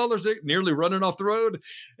 and Lawler's nearly running off the road.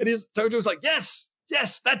 And Tojo's like, yes,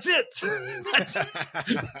 that's it.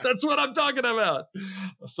 That's what I'm talking about.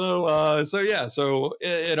 So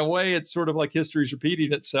in a way, it's sort of like history's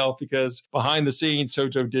repeating itself, because behind the scenes,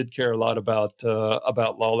 Tojo did care a lot about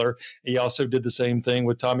Lawler. He also did the same thing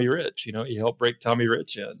with Tommy Rich. He helped break Tommy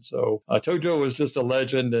Rich in. So Tojo was just a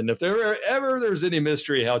legend. And if there's any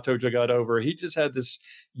mystery how Tojo got over, he just had this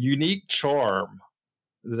unique charm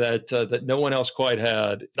that no one else quite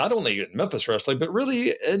had, not only in Memphis wrestling, but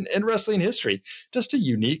really in wrestling history. Just a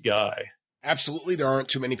unique guy. Absolutely. There aren't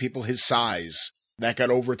too many people his size that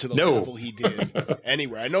got over to the level he did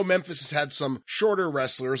anyway. I know Memphis has had some shorter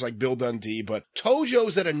wrestlers like Bill Dundee, but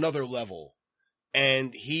Tojo's at another level.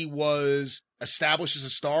 And he was established as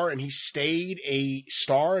a star, and he stayed a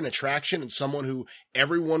star, an attraction, and someone who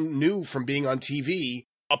everyone knew from being on TV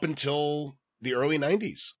up until the early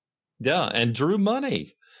 90s. Yeah, and drew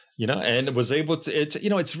money, and was able to,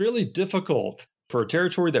 it's really difficult for a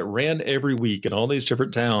territory that ran every week in all these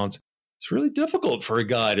different towns. It's really difficult for a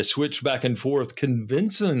guy to switch back and forth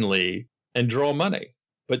convincingly and draw money.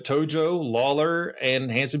 But Tojo, Lawler,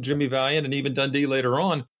 and Handsome Jimmy Valiant, and even Dundee later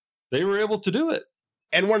on, they were able to do it.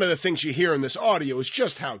 And one of the things you hear in this audio is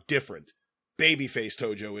just how different babyface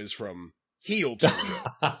Tojo is from heel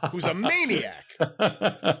Tojo, who's a maniac.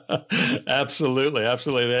 Absolutely.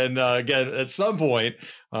 And again, at some point,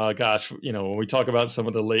 when we talk about some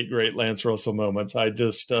of the late great Lance Russell moments, I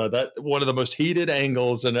just that one of the most heated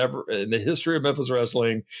angles in the history of Memphis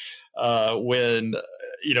Wrestling, when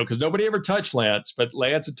because nobody ever touched Lance, but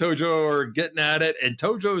Lance and Tojo are getting at it, and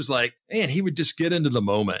Tojo's like, man, he would just get into the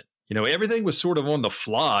moment. Everything was sort of on the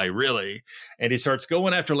fly, really. And he starts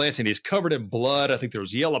going after Lance, and he's covered in blood. I think there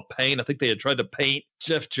was yellow paint. I think they had tried to paint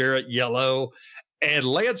Jeff Jarrett yellow. And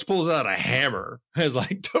Lance pulls out a hammer. He's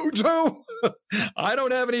like, Tojo, I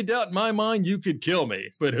don't have any doubt in my mind you could kill me.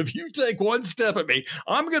 But if you take one step at me,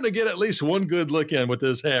 I'm going to get at least one good look in with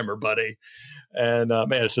this hammer, buddy. And,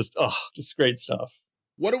 man, it's just great stuff.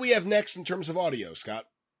 What do we have next in terms of audio, Scott?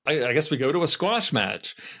 I guess we go to a squash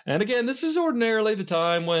match. And again, this is ordinarily the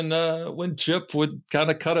time when Chip would kind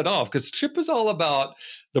of cut it off, because Chip is all about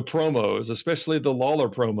the promos, especially the Lawler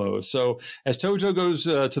promos. So as Tojo goes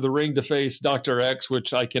to the ring to face Dr. X,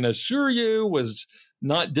 which I can assure you was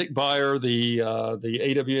not Dick Beyer, the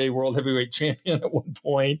AWA World Heavyweight Champion at one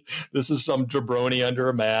point. This is some jabroni under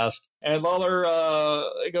a mask. And Lawler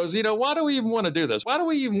goes, why do we even want to do this? Why do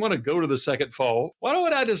we even want to go to the second fall? Why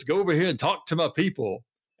don't I just go over here and talk to my people?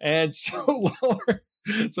 And so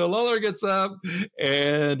Lawler gets up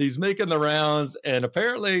and he's making the rounds. And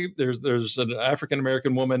apparently there's an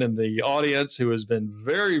African-American woman in the audience who has been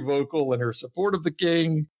very vocal in her support of the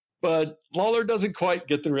King. But Lawler doesn't quite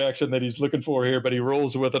get the reaction that he's looking for here, but he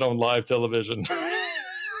rolls with it on live television.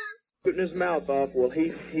 Shooting his mouth off, well,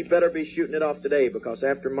 he better be shooting it off today, because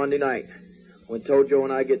after Monday night, when Tojo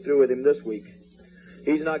and I get through with him this week,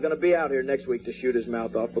 he's not going to be out here next week to shoot his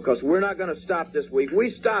mouth off, because we're not going to stop this week.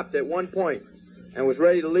 We stopped at one point and was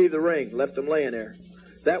ready to leave the ring, left him laying there.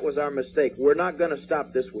 That was our mistake. We're not going to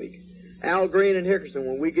stop this week. Al Green and Hickerson,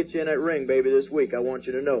 when we get you in that ring, baby, this week, I want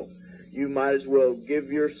you to know, you might as well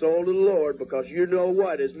give your soul to the Lord, because you know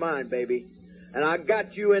what is mine, baby. And I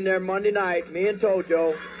got you in there Monday night, me and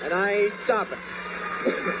Tojo, and I ain't stopping.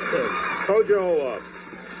 Tojo,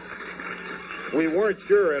 we weren't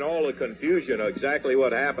sure in all the confusion exactly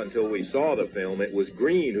what happened till we saw the film. It was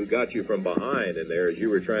Green who got you from behind in there as you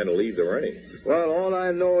were trying to leave the ring. Well, all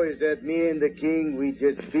I know is that me and the King, we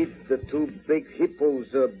just beat the two big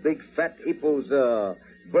fat hippos'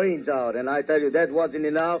 brains out. And I tell you, that wasn't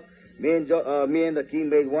enough. Me and the King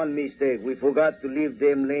made one mistake. We forgot to leave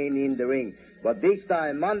them laying in the ring. But this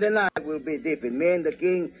time, Monday night, will be different. Me and the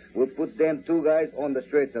King will put them two guys on the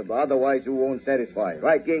stretcher. But otherwise, you won't satisfy.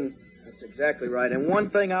 Right, King? That's exactly right. And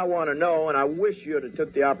one thing I want to know, and I wish you had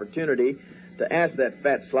took the opportunity to ask that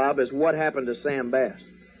fat slob, is what happened to Sam Bass?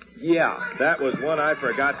 Yeah, that was one I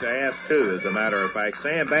forgot to ask, too, as a matter of fact.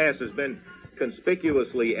 Sam Bass has been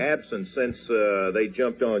conspicuously absent since they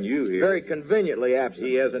jumped on you here. Very conveniently absent.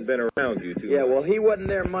 He hasn't been around you too much. Yeah, well, he wasn't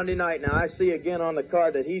there Monday night. Now, I see again on the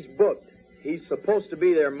card that he's booked. He's supposed to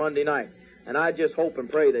be there Monday night. And I just hope and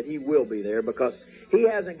pray that he will be there, because he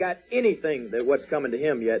hasn't got anything that what's coming to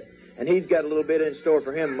him yet. And he's got a little bit in store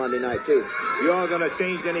for him Monday night, too. You all going to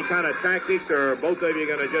change any kind of tactics, or both of you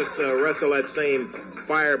going to just wrestle that same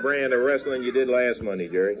firebrand of wrestling you did last Monday,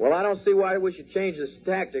 Jerry? Well, I don't see why we should change the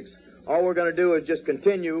tactics. All we're going to do is just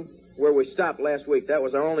continue where we stopped last week. That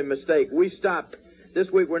was our only mistake. We stopped. This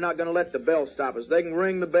week we're not going to let the bell stop us. They can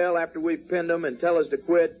ring the bell after we've pinned them and tell us to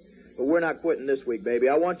quit, but we're not quitting this week, baby.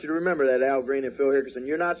 I want you to remember that, Al Green and Phil Hickerson.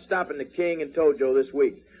 You're not stopping the King and Tojo this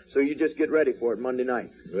week. So you just get ready for it Monday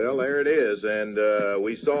night. Well, there it is. And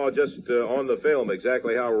we saw just on the film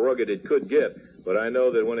exactly how rugged it could get. But I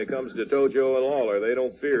know that when it comes to Tojo and Lawler, they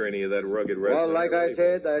don't fear any of that rugged wrestling. Well, like I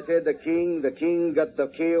said the King got the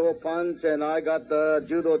KO punch, and I got the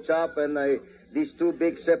judo chop, and these two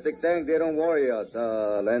big septic tanks, they don't worry us,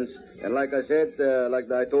 Lance. And like I said,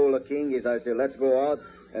 like I told the King, I said, let's go out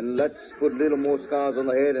and let's put little more scars on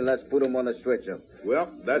the head, and let's put them on a stretcher. Well,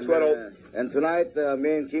 that's and tonight,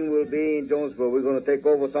 me and King will be in Jonesboro. We're going to take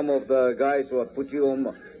over some of the guys who have put you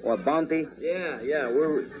on bounty. Yeah.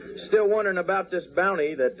 We're still wondering about this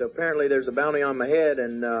bounty, that apparently there's a bounty on my head,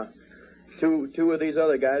 and two of these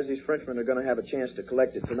other guys, these Frenchmen, are going to have a chance to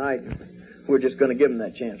collect it tonight. We're just going to give them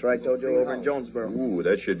that chance, right, Tojo, over in Jonesboro? Ooh,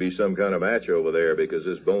 that should be some kind of match over there, because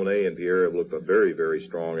this Bonet and Pierre have looked very, very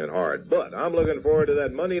strong and hard. But I'm looking forward to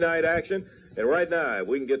that Monday night action. And right now, if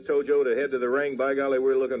we can get Tojo to head to the ring, by golly,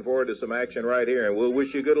 we're looking forward to some action right here. And we'll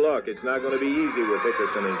wish you good luck. It's not going to be easy with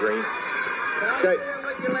Hickerson and Green. Okay.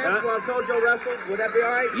 While Tojo wrestles, would that be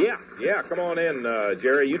all right? Yeah. Come on in,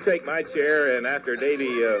 Jerry. You take my chair, and after Davey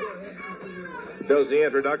does the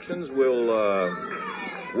introductions,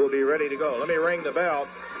 we'll be ready to go. Let me ring the bell.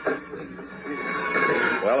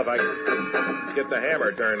 Well, if I can get the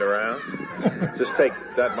hammer turned around. Just take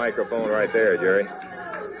that microphone right there, Jerry.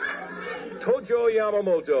 Tojo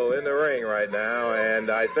Yamamoto in the ring right now, and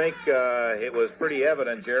I think it was pretty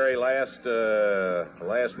evident, Jerry, last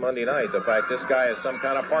Monday night, the fact this guy is some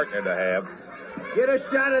kind of partner to have. Get a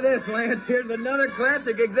shot of this, Lance. Here's another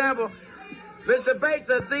classic example. Mr. Bates,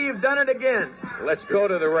 the thief, done it again. Let's go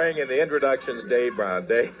to the ring and the introductions, Dave Brown.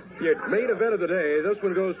 Dave? Your main event of the day, this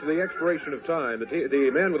one goes to the expiration of time.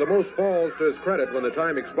 The man with the most falls to his credit when the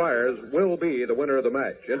time expires will be the winner of the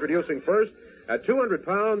match. Introducing first, at 200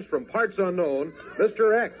 pounds from parts unknown,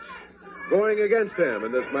 Mr. X. Going against him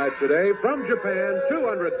in this match today, from Japan,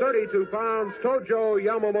 232 pounds, Tojo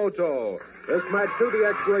Yamamoto. This match to the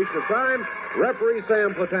expiration of time, referee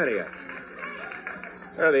Sam Platania.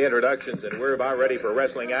 There are the introductions, and we're about ready for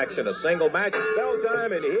wrestling action. A single match, bell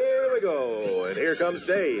time, and here we go. And here comes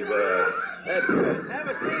Dave. Have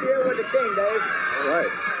a seat here with the king, Dave. All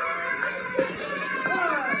right.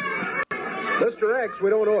 Mr. X, we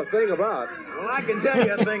don't know a thing about. Well, I can tell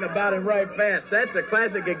you a thing about him right fast. That's a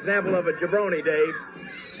classic example of a jabroni, Dave.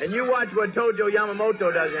 And you watch what Tojo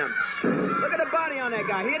Yamamoto does him. Look at the body on that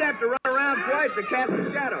guy. He'd have to run around twice to cast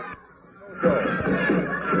a shadow.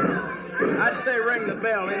 I'd say ring the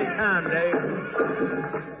bell any time, Dave.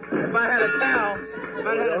 If I had a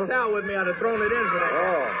towel with me, I'd have thrown it in for that.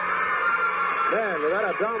 Oh. Man, with that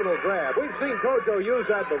abdominal grab. We've seen Tojo use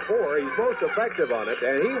that before. He's most effective on it,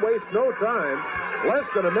 and he wastes no time. Less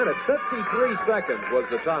than a minute. 53 seconds was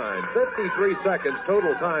the time. 53 seconds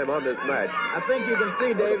total time on this match. I think you can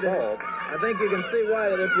see, Dave, I think you can see why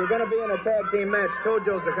that if you're going to be in a tag team match,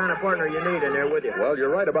 Tojo's the kind of partner you need in there with you. Well, you're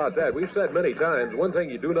right about that. We've said many times, one thing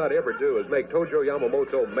you do not ever do is make Tojo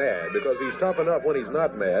Yamamoto mad, because he's tough enough when he's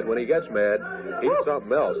not mad. When he gets mad, he's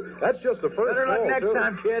something else. That's just the first Better luck next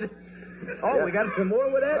time, kid. Oh, yeah. We got some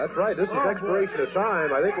more with that? That's right. This is expiration of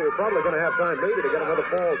time. I think we're probably going to have time maybe to get another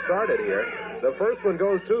fall started here. The first one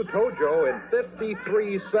goes to Tojo in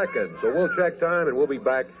 53 seconds. So we'll check time, and we'll be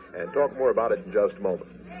back and talk more about it in just a moment.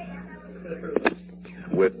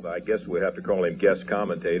 With, I guess we have to call him guest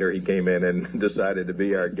commentator. He came in and decided to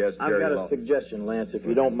be our guest. I've got a suggestion, Lance, if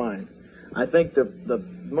you don't mind. I think the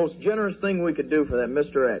most generous thing we could do for that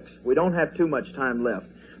Mr. X, we don't have too much time left.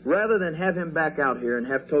 Rather than have him back out here and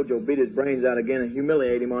have Tojo beat his brains out again and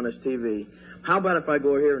humiliate him on his TV, how about if I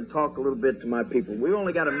go here and talk a little bit to my people? We've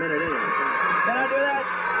only got a minute anyway. Can I do that?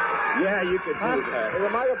 Yeah, you could do that. There's a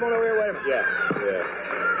microphone over here. Wait a minute. Yeah.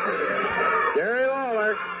 Jerry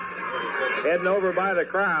Lawler Heading over by the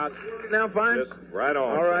crowd. Now fine? Just right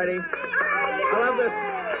on. All righty.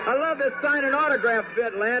 I love this sign and autograph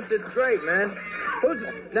bit, Lance. It's great, man.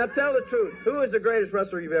 Now tell the truth. Who is the greatest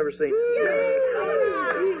wrestler you've ever seen?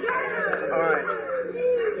 All right.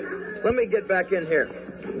 Let me get back in here. Hey,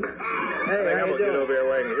 I'm going to get over here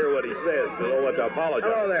where I can hear what he says. I don't want to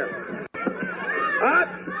apologize. Hello there.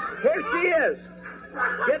 Here she is.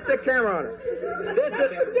 Get the camera on her.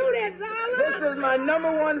 This is my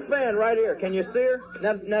 #1 fan right here. Can you see her?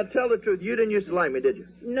 Now tell the truth. You didn't used to like me, did you?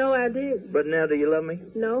 No, I did. But now do you love me?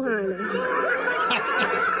 No, honey.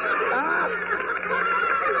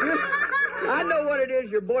 I know what it is.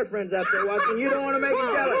 Your boyfriend's out there watching. You don't want to make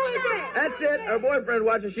her jealous. That's it. Her boyfriend's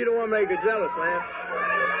watching. She don't want to make her jealous, man.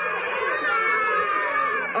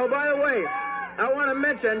 Oh, by the way, I want to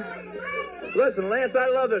mention... Listen, Lance, I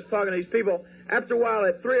love this talking to these people. After a while,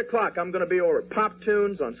 at 3 o'clock, I'm going to be over at Pop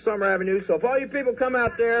Tunes on Summer Avenue. So if all you people come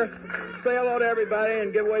out there, say hello to everybody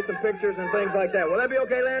and give away some pictures and things like that. Will that be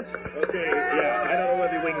okay, Lance? Okay, yeah. I don't know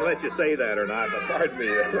whether we can let you say that or not, but pardon me.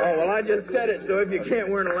 Oh, well, I just said it, so if you can't,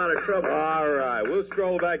 we're in a lot of trouble. All right. We'll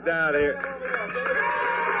stroll back down here.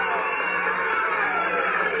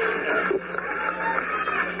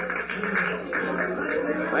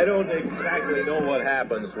 I don't exactly know what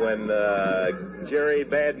happens when Jerry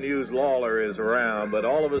Bad News Lawler is around, but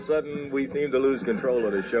all of a sudden we seem to lose control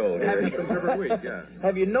of the show. It happens every week, yeah.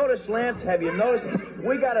 Have you noticed, Lance? Have you noticed?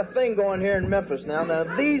 We got a thing going here in Memphis now. Now,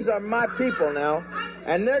 these are my people now,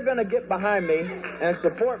 and they're going to get behind me and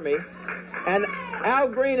support me. And Al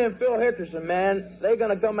Green and Phil Hickerson, man, they're going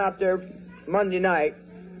to come out there Monday night.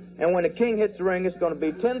 And when the king hits the ring, it's going to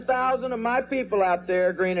be 10,000 of my people out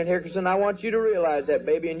there, Green and Hickerson. I want you to realize that,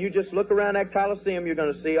 baby. And you just look around that Coliseum, you're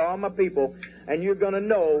going to see all my people, and you're going to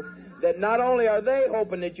know that not only are they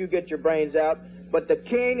hoping that you get your brains out, but the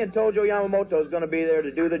king and Tojo Yamamoto is going to be there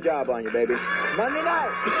to do the job on you, baby. Monday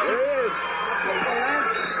night. There he is.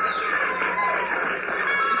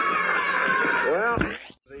 Well,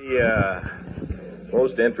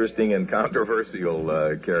 most interesting and controversial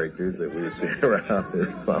characters that we've seen around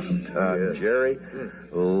this long time. Jerry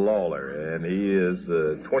Lawler, and he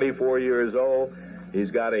is 24 years old. He's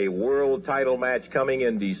got a world title match coming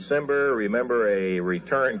in December. Remember, a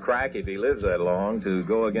return crack, if he lives that long, to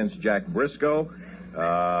go against Jack Briscoe.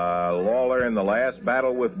 Lawler in the last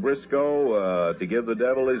battle with Briscoe, to give the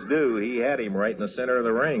devil his due, he had him right in the center of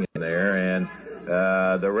the ring there, and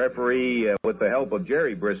the referee, with the help of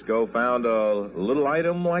Jerry Briscoe, found a little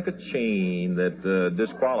item like a chain that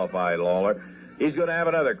disqualified Lawler. He's going to have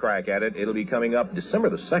another crack at it. It'll be coming up December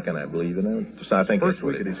the 2nd, I believe. I think first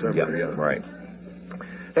week of December. Yeah, right.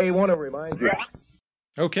 Hey, I want to remind you.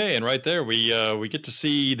 Okay, and right there we get to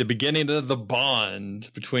see the beginning of the bond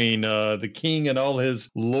between the king and all his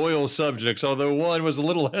loyal subjects. Although one was a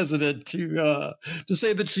little hesitant to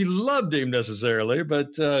say that she loved him necessarily,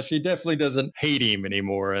 but she definitely doesn't hate him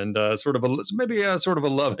anymore, and sort of a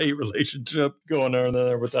love-hate relationship going on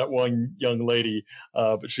there with that one young lady.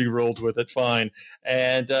 But she rolled with it fine.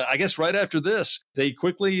 And I guess right after this, they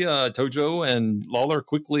quickly Tojo and Lawler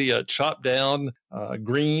quickly chopped down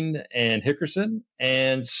Green and Hickerson.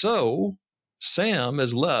 And so Sam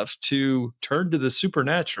is left to turn to the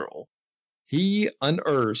supernatural. He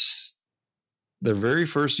unearths the very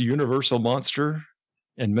first universal monster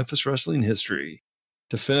in Memphis wrestling history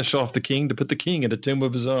to finish off the king, to put the king in a tomb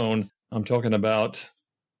of his own. I'm talking about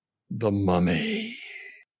the Mummy.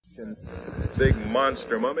 Big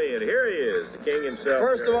monster mummy, and here he is, the king himself.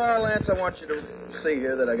 First of all, Lance, I want you to see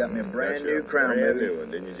here that I got me a brand new crown. Brand new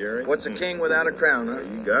one, didn't you, Jerry? What's a king without a crown, huh?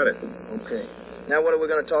 You got it. Okay. Now, what are we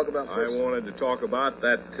going to talk about first? I wanted to talk about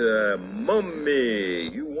that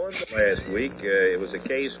mummy. You won last week. It was a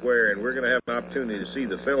case where, and we're going to have an opportunity to see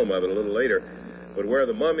the film of it a little later, but where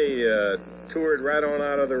the mummy toured right on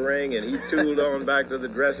out of the ring, and he tooled on back to the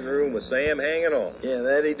dressing room with Sam hanging on. Yeah,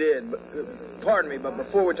 that he did. But, pardon me, but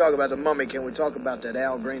before we talk about the mummy, can we talk about that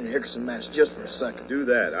Al Green and Hickerson match just for a second? Do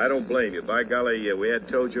that. I don't blame you. By golly, we had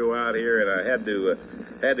Tojo out here, and I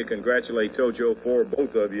had to congratulate Tojo for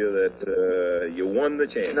both of you that you won the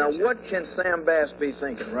championship. Now, what can Sam Bass be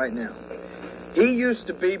thinking right now? He used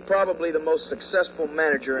to be probably the most successful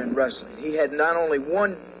manager in wrestling. He had not only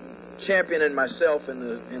one champion and myself in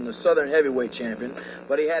the Southern Heavyweight champion,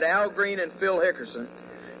 but he had Al Green and Phil Hickerson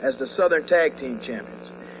as the Southern Tag Team champions.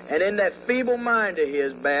 And in that feeble mind of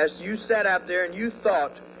his, Bass, you sat out there and you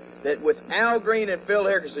thought that with Al Green and Phil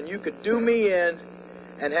Hickerson, you could do me in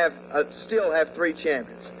and still have three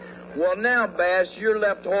champions. Well, now, Bass, you're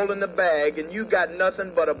left holding the bag, and you got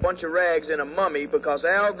nothing but a bunch of rags and a mummy because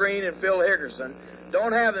Al Green and Phil Hickerson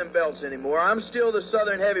don't have them belts anymore. I'm still the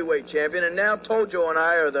Southern Heavyweight champion, and now Tojo and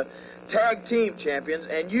I are the Tag Team champions,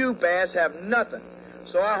 and you, Bass, have nothing.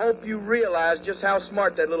 So I hope you realize just how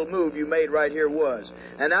smart that little move you made right here was.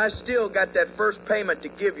 And I still got that first payment to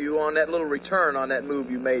give you on that little return on that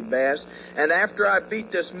move you made, Bass. And after I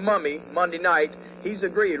beat this mummy Monday night, he's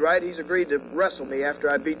agreed, right? He's agreed to wrestle me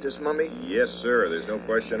after I beat this mummy? Yes, sir. There's no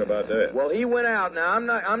question about that. Well, he went out. Now, I'm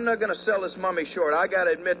not going to sell this mummy short. I got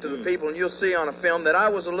to admit to the people, and you'll see on a film, that I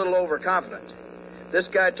was a little overconfident. This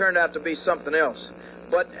guy turned out to be something else.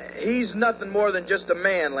 But he's nothing more than just a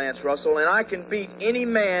man, Lance Russell, and I can beat any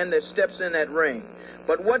man that steps in that ring.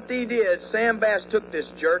 But what he did, Sam Bass took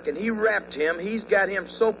this jerk and he wrapped him. He's got him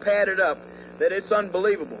so padded up that it's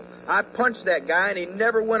unbelievable. I punched that guy and he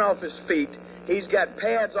never went off his feet. He's got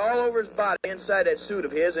pads all over his body inside that suit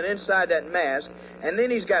of his and inside that mask. And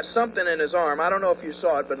then he's got something in his arm. I don't know if you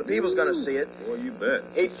saw it, but the people's going to see it. Well, you bet.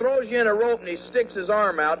 He throws you in a rope and he sticks his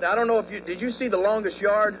arm out. I don't know if did you see The Longest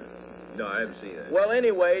Yard? No, I haven't seen that. Well,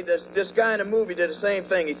 anyway, this guy in the movie did the same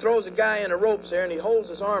thing. He throws a guy in the ropes there, and he holds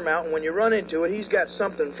his arm out, and when you run into it, he's got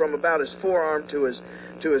something from about his forearm to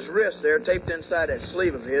his wrist there, taped inside that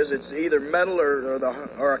sleeve of his. It's either metal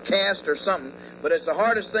or a cast or something, but it's the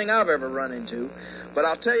hardest thing I've ever run into. But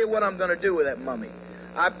I'll tell you what I'm going to do with that mummy.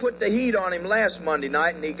 I put the heat on him last Monday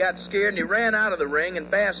night, and he got scared, and he ran out of the ring,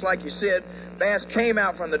 and Bass, like you said, Bass came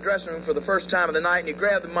out from the dressing room for the first time of the night, and he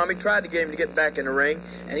grabbed the mummy, tried to get him to get back in the ring,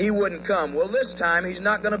 and he wouldn't come. Well, this time, he's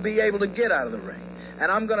not going to be able to get out of the ring.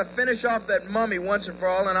 And I'm going to finish off that mummy once and for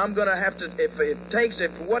all, and I'm going to have to,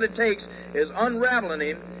 if what it takes is unraveling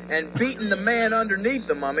him and beating the man underneath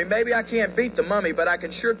the mummy. Maybe I can't beat the mummy, but I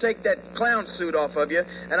can sure take that clown suit off of you,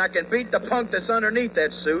 and I can beat the punk that's underneath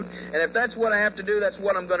that suit. And if that's what I have to do, that's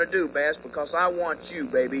what I'm going to do, Bass, because I want you,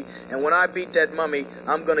 baby. And when I beat that mummy,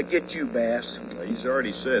 I'm going to get you, Bass. Well, he's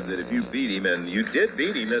already said that if you beat him, and you did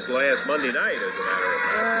beat him this last Monday night, as a matter of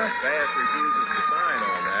fact, Bass refuses to sign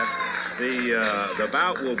on that. The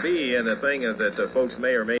bout will be, and the thing that the folks may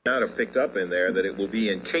or may not have picked up in there, that it will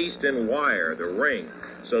be encased in wire, the ring.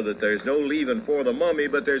 so that there's no leaving for the Mummy,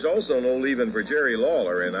 but there's also no leaving for Jerry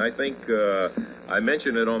Lawler. And I think I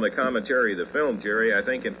mentioned it on the commentary of the film, Jerry. I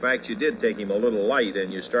think, in fact, you did take him a little light,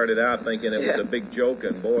 and you started out thinking it was a big joke,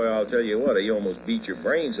 and boy, I'll tell you what, he almost beat your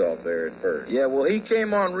brains off there at first. Yeah, well, he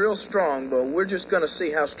came on real strong, but we're just going to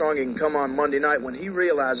see how strong he can come on Monday night when he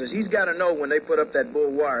realizes he's got to know when they put up that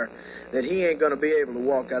bull wire that he ain't going to be able to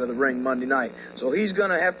walk out of the ring Monday night. So he's going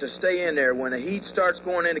to have to stay in there. When the heat starts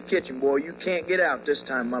going in the kitchen, boy, you can't get out this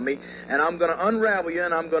time, Mummy. And I'm going to unravel you,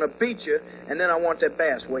 and I'm going to beat you, and then I want that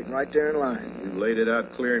bass waiting right there in line. You've laid it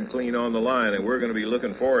out clear and clean on the line, and we're going to be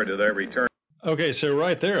looking forward to that return. Okay, so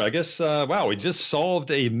right there, I guess, wow, we just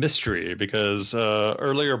solved a mystery because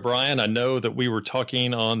earlier, Brian, I know that we were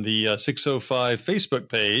talking on the 605 Facebook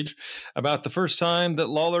page about the first time that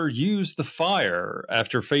Lawler used the fire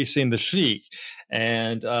after facing the Sheik.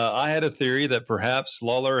 And I had a theory that perhaps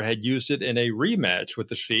Lawler had used it in a rematch with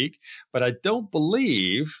the Sheik, but I don't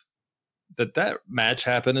believe that match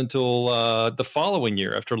happened until the following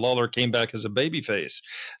year after Lawler came back as a babyface.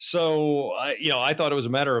 So, I thought it was a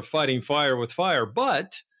matter of fighting fire with fire.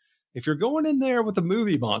 But if you're going in there with a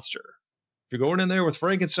movie monster, if you're going in there with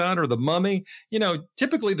Frankenstein or the Mummy,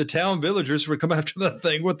 typically the town villagers would come after that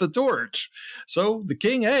thing with the torch. So the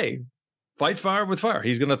king, hey, fight fire with fire.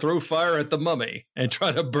 He's going to throw fire at the Mummy and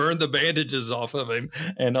try to burn the bandages off of him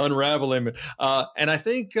and unravel him. And I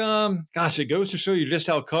think, it goes to show you just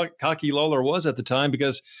how cocky Lawler was at the time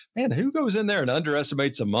because, man, who goes in there and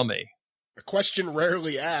underestimates a mummy? A question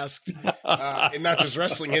rarely asked in not just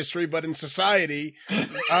wrestling history, but in society.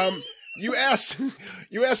 You asked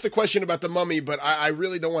a question about the Mummy, but I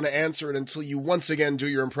really don't want to answer it until you once again do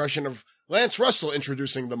your impression of Lance Russell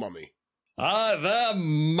introducing the Mummy. The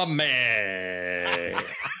Mummy.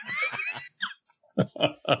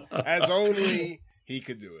 As only he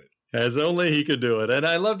could do it. As only he could do it. And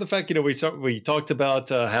I love the fact, we talked about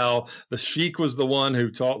how the Sheik was the one who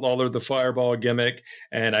taught Lawler the fireball gimmick.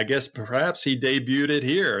 And I guess perhaps he debuted it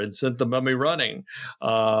here and sent the Mummy running.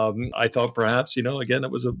 I thought perhaps, again,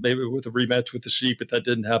 it was maybe with a rematch with the Sheik, but that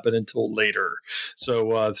didn't happen until later.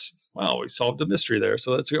 So, we solved the mystery there.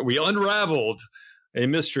 So that's good. We unraveled a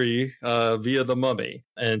mystery via the Mummy.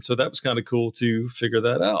 And so that was kind of cool to figure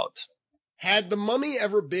that out. Had the Mummy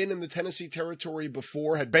ever been in the Tennessee territory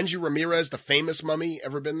before? Had Benji Ramirez, the famous Mummy,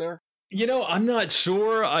 ever been there? I'm not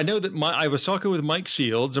sure. I know that I was talking with Mike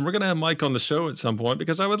Shields, and we're going to have Mike on the show at some point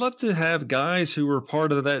because I would love to have guys who were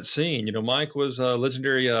part of that scene. Mike was a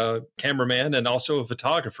legendary cameraman and also a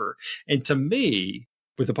photographer. And to me,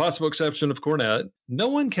 with the possible exception of Cornette, no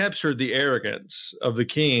one captured the arrogance of the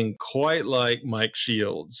King quite like Mike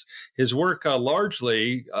Shields. His work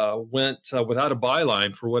largely went without a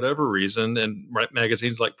byline for whatever reason in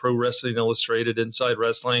magazines like Pro Wrestling Illustrated, Inside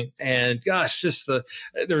Wrestling. And gosh,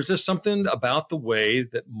 there's just something about the way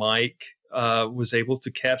that Mike was able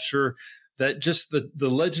to capture that, just the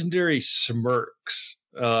legendary smirks,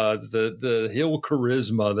 the heel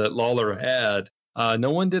charisma that Lawler had.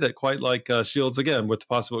 No one did it quite like Shields, again, with the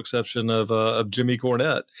possible exception of Jimmy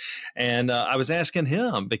Cornette. And I was asking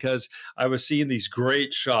him because I was seeing these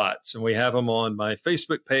great shots, and we have them on my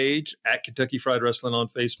Facebook page at Kentucky Fried Wrestling on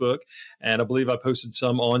Facebook. And I believe I posted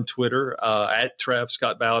some on Twitter at Trav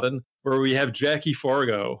Scott Bowden, where we have Jackie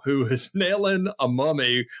Fargo, who is nailing a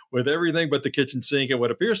mummy with everything but the kitchen sink in what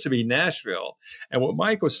appears to be Nashville. And what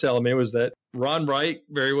Mike was telling me was that Ron Wright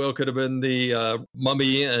very well could have been the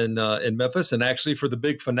mummy in Memphis. And actually, for the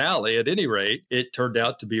big finale, at any rate, it turned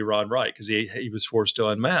out to be Ron Wright because he was forced to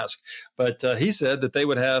unmask. But he said that they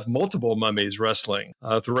would have multiple mummies wrestling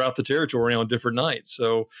throughout the territory on different nights.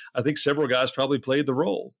 So I think several guys probably played the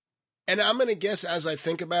role. And I'm going to guess, as I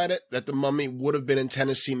think about it, that the Mummy would have been in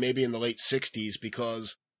Tennessee maybe in the late 60s,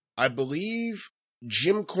 because I believe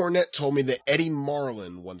Jim Cornette told me that Eddie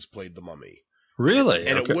Marlin once played the Mummy. Really?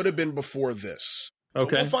 And it would have been before this. Okay.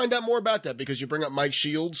 But we'll find out more about that because you bring up Mike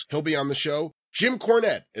Shields. He'll be on the show. Jim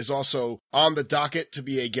Cornette is also on the docket to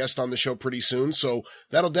be a guest on the show pretty soon. So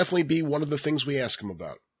that'll definitely be one of the things we ask him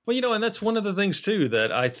about. Well, and that's one of the things, too,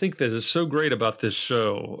 that I think that is so great about this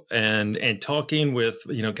show and talking with,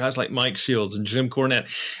 guys like Mike Shields and Jim Cornette.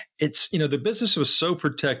 It's, the business was so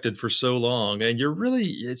protected for so long, and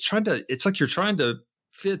it's like you're trying to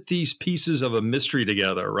fit these pieces of a mystery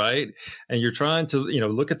together, right? And you're trying to,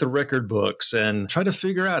 look at the record books and try to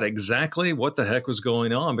figure out exactly what the heck was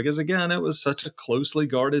going on. Because again, it was such a closely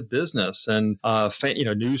guarded business, and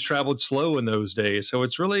news traveled slow in those days. So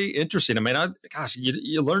it's really interesting. I mean,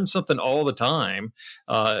 you learn something all the time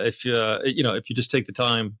if you just take the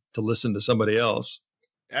time to listen to somebody else.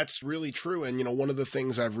 That's really true. And, one of the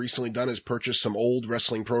things I've recently done is purchase some old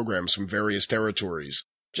wrestling programs from various territories.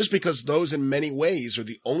 just because those in many ways are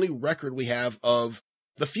the only record we have of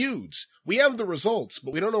the feuds. We have the results,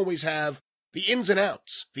 but we don't always have the ins and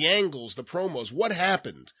outs, the angles, the promos, what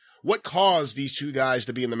happened, what caused these two guys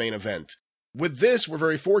to be in the main event. With this, we're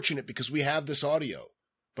very fortunate because we have this audio.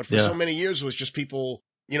 But for so many years, it was just people,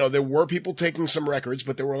 there were people taking some records,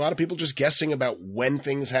 but there were a lot of people just guessing about when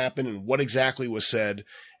things happened and what exactly was said.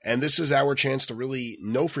 And this is our chance to really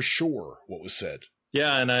know for sure what was said.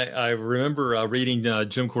 Yeah, and I remember reading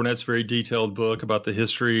Jim Cornette's very detailed book about the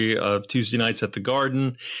history of Tuesday Nights at the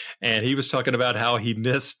Garden, and he was talking about how he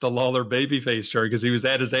missed the Lawler babyface turn because he was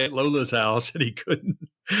at his Aunt Lola's house and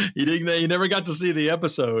he never got to see the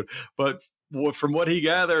episode. But from what he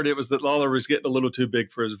gathered, it was that Lawler was getting a little too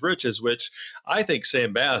big for his britches, which I think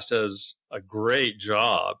Sam Bass does a great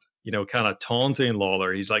job. Kind of taunting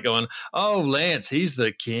Lawler. He's like going, "Oh, Lance, he's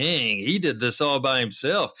the king. He did this all by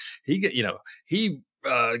himself. He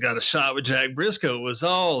got a shot with Jack Briscoe. It was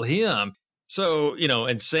all him." So,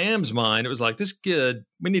 in Sam's mind, it was like, this kid,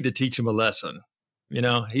 we need to teach him a lesson.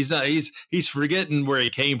 He's forgetting where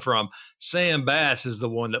he came from. Sam Bass is the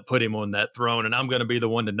one that put him on that throne, and I'm going to be the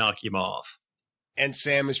one to knock him off. And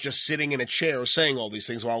Sam is just sitting in a chair saying all these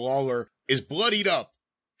things while Lawler is bloodied up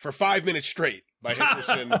for 5 minutes straight by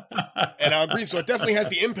Hickerson and Al Green. So it definitely has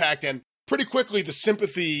the impact, and pretty quickly the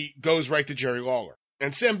sympathy goes right to Jerry Lawler.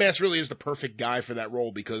 And Sam Bass really is the perfect guy for that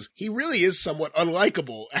role because he really is somewhat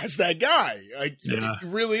unlikable as that guy. He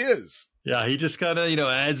really is. Yeah, he just kind of,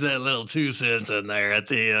 adds that little 2 cents in there at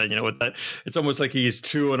the, with that. It's almost like he's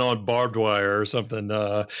chewing on barbed wire or something.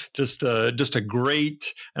 Just a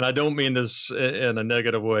great, and I don't mean this in a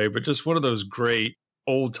negative way, but just one of those great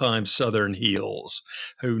old-time Southern heels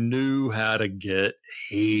who knew how to get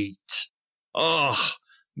heat. Oh,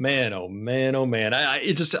 man, oh, man, oh, man.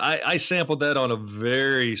 I sampled that on a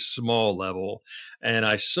very small level, and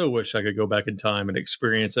I so wish I could go back in time and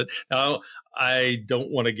experience it. Now, I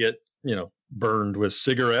don't want to get, burned with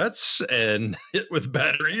cigarettes and hit with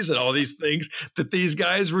batteries and all these things that these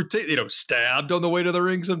guys were, stabbed on the way to the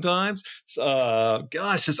ring sometimes.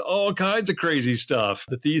 Just all kinds of crazy stuff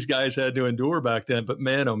that these guys had to endure back then. But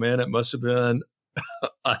man, oh man, it must have been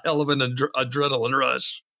a hell of an adrenaline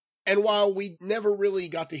rush. And while we never really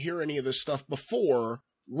got to hear any of this stuff before,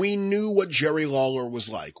 we knew what Jerry Lawler was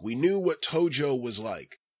like. We knew what Tojo was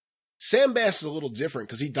like. Sam Bass is a little different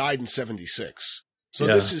because he died in 1976. So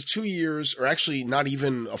this is 2 years, or actually not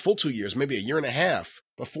even a full 2 years, maybe a year and a half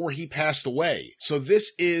before he passed away. So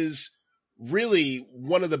this is really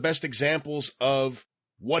one of the best examples of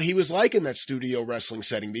what he was like in that studio wrestling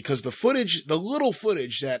setting, because the footage, the little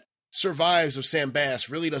footage that survives of Sam Bass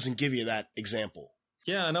really doesn't give you that example.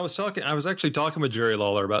 Yeah, and I was actually talking with Jerry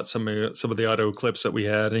Lawler about some of the audio clips that we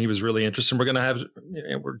had, and he was really interested. We're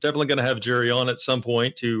definitely going to have Jerry on at some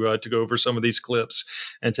point to go over some of these clips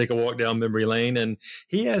and take a walk down memory lane. And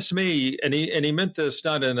he asked me, and he meant this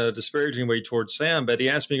not in a disparaging way towards Sam, but he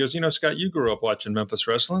asked me, he goes, Scott, you grew up watching Memphis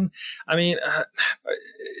wrestling. I mean,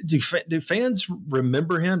 do fans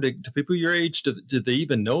remember him? Do people your age, did they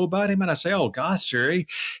even know about him? And I say, oh gosh, Jerry,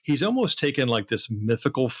 he's almost taken like this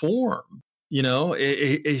mythical form.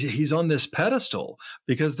 He's on this pedestal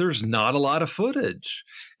because there's not a lot of footage.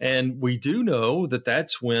 And we do know that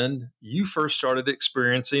that's when you first started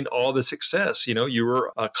experiencing all the success. You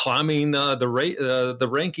were climbing the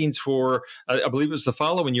rankings for, I believe it was the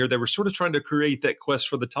following year. They were sort of trying to create that quest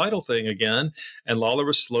for the title thing again. And Lawler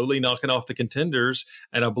was slowly knocking off the contenders.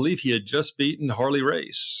 And I believe he had just beaten Harley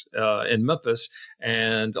Race in Memphis.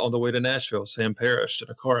 And on the way to Nashville, Sam perished in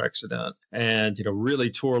a car accident and, really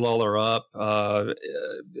tore Lawler up.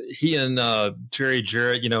 He and Jerry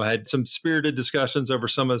Jarrett, had some spirited discussions over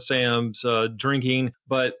some of Sam's drinking,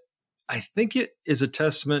 but I think it is a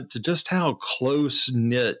testament to just how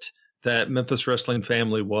close-knit that Memphis wrestling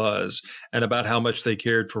family was and about how much they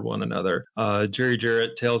cared for one another. Jerry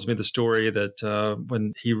Jarrett tells me the story that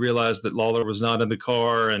when he realized that Lawler was not in the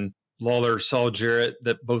car and Lawler saw Jarrett,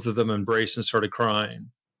 that both of them embraced and started crying.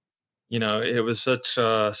 It was such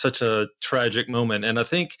a tragic moment. And I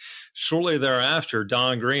think shortly thereafter,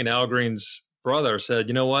 Don Green, Al Green's brother, said,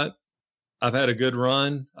 you know what? I've had a good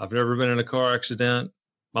run. I've never been in a car accident.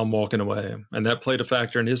 I'm walking away. And that played a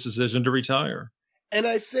factor in his decision to retire. And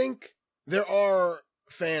I think there are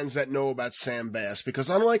fans that know about Sam Bass because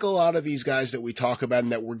unlike a lot of these guys that we talk about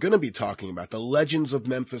and that we're going to be talking about, the legends of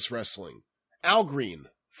Memphis wrestling, Al Green,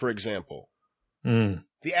 for example,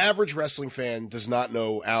 the average wrestling fan does not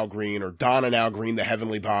know Al Green or Don and Al Green, the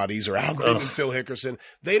Heavenly Bodies, or Al Green and Phil Hickerson.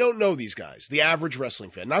 They don't know these guys. The average wrestling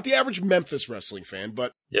fan, not the average Memphis wrestling fan,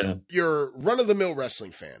 but your run-of-the-mill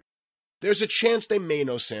wrestling fan. There's a chance they may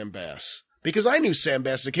know Sam Bass because I knew Sam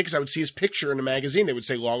Bass as a kid because I would see his picture in a magazine. They would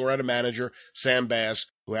say Lawler had a manager, Sam Bass,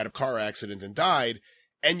 who had a car accident and died.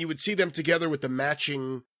 And you would see them together with the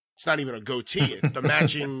matching, it's not even a goatee, it's the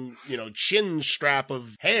matching, chin strap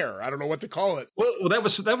of hair. I don't know what to call it. Well, that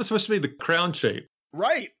was supposed to be the crown shape.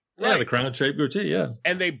 Right. Yeah, the crown shape goatee, yeah.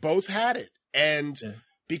 And they both had it. And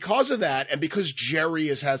because of that, and because Jerry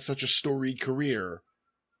has had such a storied career,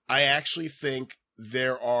 I actually think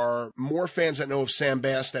there are more fans that know of Sam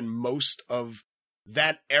Bass than most of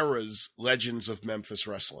that era's legends of Memphis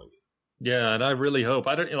wrestling. Yeah, and I really hope.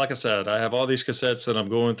 Like I said, I have all these cassettes that I'm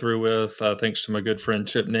going through with, thanks to my good friend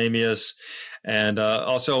Chip Namias. And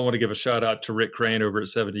also, I want to give a shout out to Rick Crane over at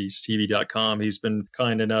 70stv.com. He's been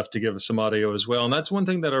kind enough to give us some audio as well. And that's one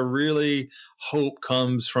thing that I really hope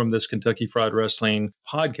comes from this Kentucky Fried Wrestling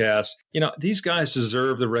podcast. These guys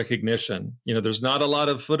deserve the recognition. There's not a lot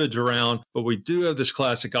of footage around, but we do have this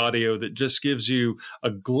classic audio that just gives you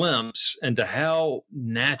a glimpse into how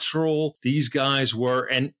natural these guys were.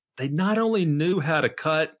 And they not only knew how to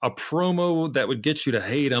cut a promo that would get you to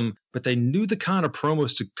hate them, but they knew the kind of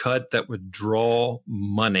promos to cut that would draw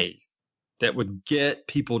money, that would get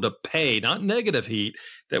people to pay, not negative heat,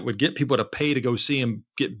 that would get people to pay to go see him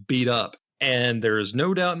get beat up. And there is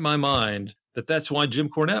no doubt in my mind that that's why Jim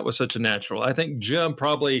Cornette was such a natural. I think Jim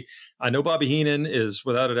I know Bobby Heenan is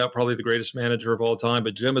without a doubt probably the greatest manager of all time,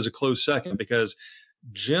 but Jim is a close second because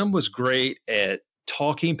Jim was great at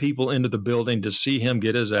talking people into the building to see him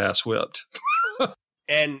get his ass whipped.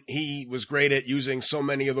 And he was great at using so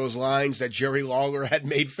many of those lines that Jerry Lawler had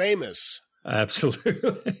made famous.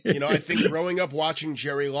 Absolutely. I think growing up watching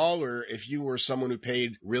Jerry Lawler, if you were someone who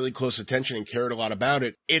paid really close attention and cared a lot about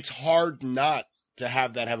it, it's hard not to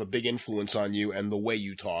have that have a big influence on you and the way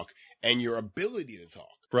you talk and your ability to talk.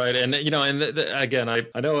 Right. And, again,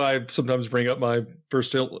 I know I sometimes bring up my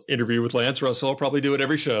first interview with Lance Russell. I'll probably do it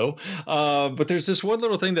every show. But there's this one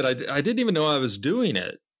little thing that I didn't even know I was doing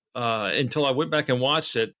it until I went back and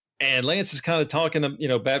watched it. And Lance is kind of talking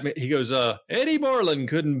to, Batman. He goes, Eddie Marlin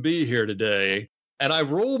couldn't be here today. And I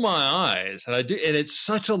roll my eyes and I do. And it's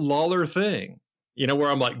such a Lawler thing, where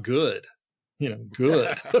I'm like, good,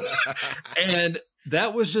 good. And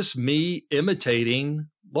that was just me imitating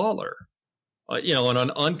Lawler. On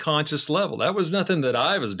an unconscious level. That was nothing that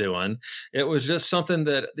I was doing. It was just something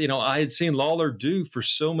that, I had seen Lawler do for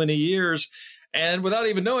so many years, and without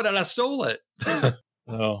even knowing it, I stole it.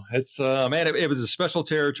 It's, it was a special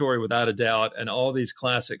territory without a doubt, and all these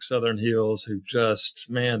classic Southern heels who just,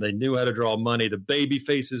 they knew how to draw money. The baby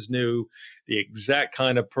faces knew the exact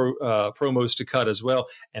kind of promos to cut as well,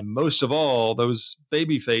 and most of all, those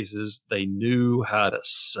baby faces, they knew how to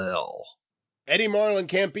sell. Eddie Marlin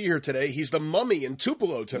can't be here today. He's the mummy in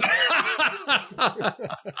Tupelo tonight.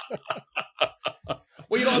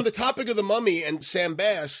 Well, on the topic of the mummy and Sam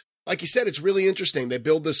Bass, like you said, it's really interesting. They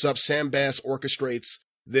build this up. Sam Bass orchestrates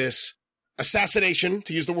this assassination,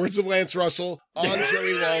 to use the words of Lance Russell, on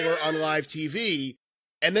Jerry Lawler on live TV.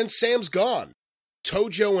 And then Sam's gone.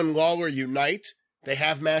 Tojo and Lawler unite. They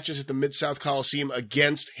have matches at the Mid-South Coliseum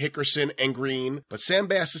against Hickerson and Green. But Sam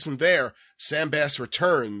Bass isn't there. Sam Bass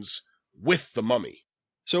returns with the mummy.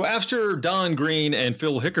 So after Don Green and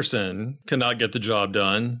Phil Hickerson cannot get the job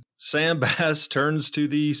done, Sam Bass turns to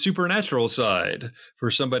the supernatural side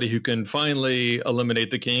for somebody who can finally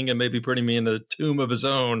eliminate the king and maybe put me in the tomb of his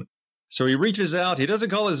own. So he reaches out. He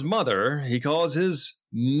doesn't call his mother. He calls his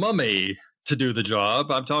mummy to do the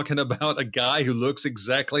job. I'm talking about a guy who looks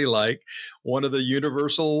exactly like one of the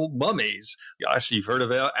Universal mummies. Gosh, you've heard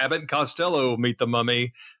of Abbott and Costello meet the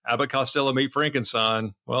mummy. Abbott Costello meet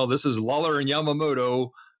Frankenstein. Well, this is Lawler and Yamamoto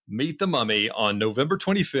meet the mummy on November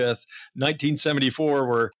 25th, 1974,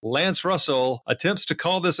 where Lance Russell attempts to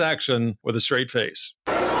call this action with a straight face.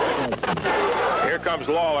 Here comes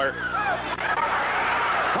Lawler.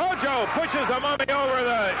 Tojo pushes the mummy over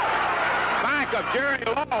the back of Jerry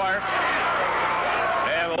Lawler.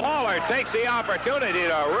 Lawler takes the opportunity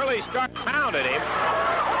to really start pounding him.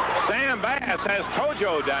 Sam Bass has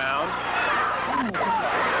Tojo down.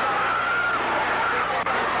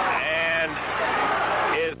 And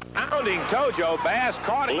is pounding Tojo. Bass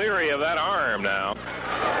caught him. Leery of that arm now.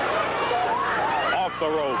 Off the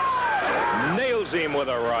ropes. Nails him with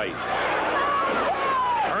a right.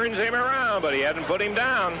 Turns him around, but he hadn't put him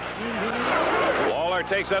down. Lawler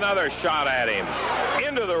takes another shot at him.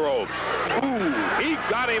 Into the ropes. Ooh, he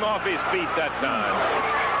got him off his feet that time.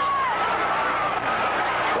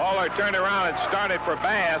 Lawler turned around and started for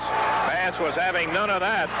Bass. Bass was having none of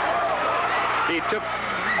that. He took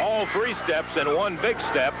all three steps in one big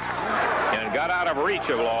step and got out of reach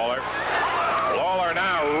of Lawler. Lawler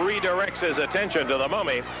now redirects his attention to the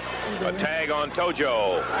mummy. A tag on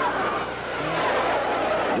Tojo.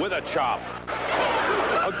 with a chop.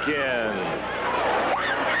 Again.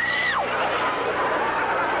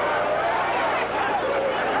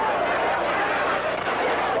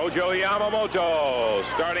 Tojo Yamamoto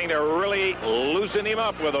starting to really loosen him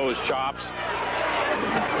up with those chops.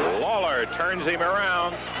 Lawler turns him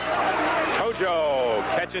around. Tojo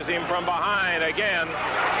catches him from behind again.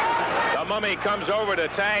 The Mummy comes over to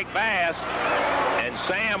tag Bass, and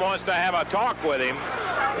Sam wants to have a talk with him.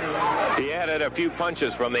 He added a few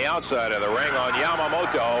punches from the outside of the ring on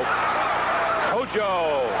Yamamoto.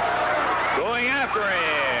 Tojo going after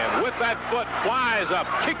him with that foot, flies up,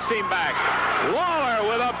 kicks him back. Lawler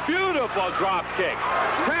with a beautiful drop kick.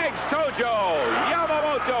 Tags Tojo.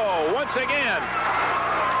 Yamamoto once again.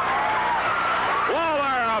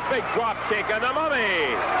 Lawler, a big drop kick, and the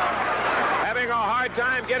Mummy having a hard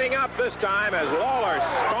time getting up this time as Lawler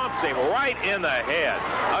stomps him right in the head.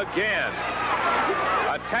 Again.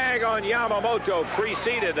 A tag on Yamamoto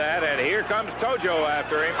preceded that, and here comes Tojo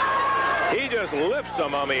after him. He just lifts the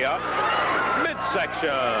Mummy up midsection.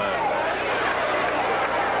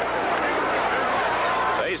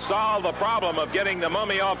 They solved the problem of getting the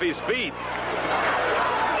Mummy off his feet.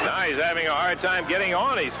 Now he's having a hard time getting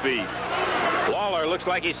on his feet. Lawler looks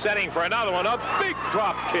like he's setting for another one. A big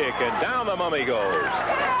drop kick, and down the Mummy goes.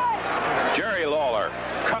 Jerry Lawler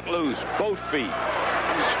cut loose both feet,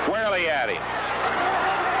 squarely at him.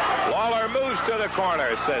 Lawler moves to the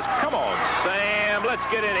corner, says, "Come on, Sam, let's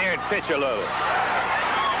get in here and pitch a little."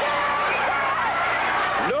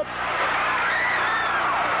 Nope.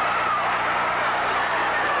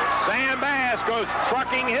 Sam Bass goes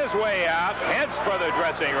trucking his way out, heads for the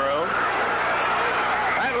dressing room.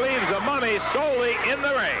 That leaves the Mummy solely in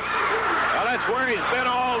the ring. Well, that's where he's been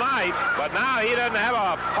all night, but now he doesn't have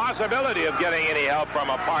a possibility of getting any help from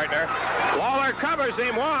a partner. Lawler covers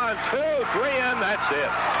him, 1, 2, 3, and that's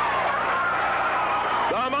it.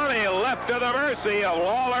 The Mummy left to the mercy of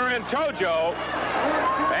Lawler and Tojo.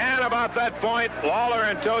 And about that point, Lawler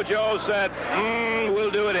and Tojo said,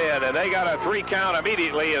 we'll do it in. And they got a 3 count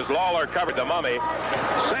immediately as Lawler covered the Mummy.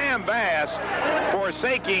 Sam Bass,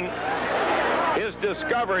 forsaking his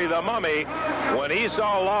discovery, the Mummy, when he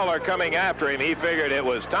saw Lawler coming after him, he figured it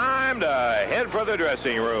was time to head for the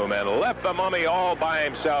dressing room and left the Mummy all by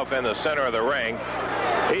himself in the center of the ring.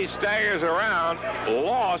 He staggers around,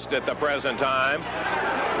 lost at the present time.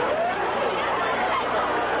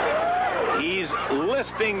 He's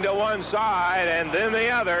listing to one side and then the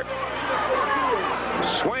other.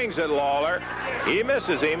 Swings at Lawler. He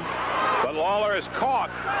misses him, but Lawler is caught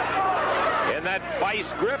in that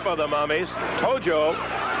vice grip of the Mummies. Tojo.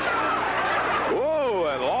 Whoa,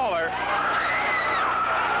 and Lawler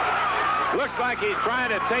looks like he's trying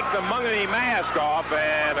to take the Mummy mask off,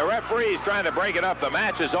 and the referee's trying to break it up. The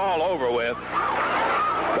match is all over with.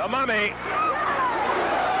 The Mummy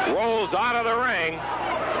rolls out of the ring.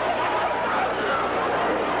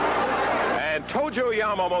 And Tojo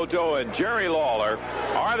Yamamoto and Jerry Lawler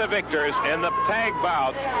are the victors in the tag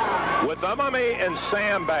bout with the Mummy and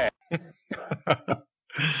Sam Bass.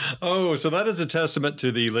 Oh, so that is a testament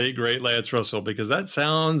to the late, great Lance Russell, because that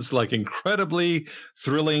sounds like incredibly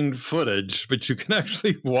thrilling footage, but you can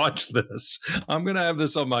actually watch this. I'm going to have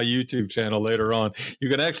this on my YouTube channel later on. You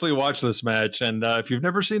can actually watch this match. And if you've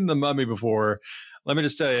never seen The Mummy before, let me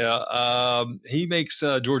just tell you, he makes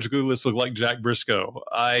George Goulas look like Jack Briscoe.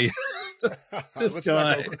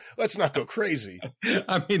 Let's not go crazy.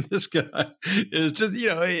 I mean, this guy is just,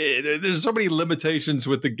 there's so many limitations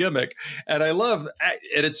with the gimmick. And I love,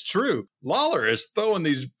 and it's true, Lawler is throwing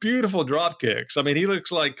these beautiful drop kicks. I mean, he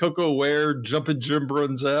looks like Coco Ware jumping Jim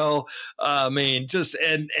Brunzell. I mean, just,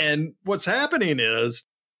 and what's happening is,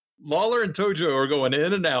 Lawler and Tojo are going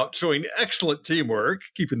in and out, showing excellent teamwork,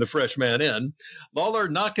 keeping the fresh man in. Lawler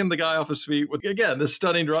knocking the guy off his feet with, again, this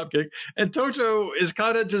stunning drop kick. And Tojo is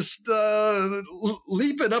kind of just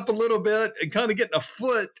leaping up a little bit and kind of getting a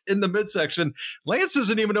foot in the midsection. Lance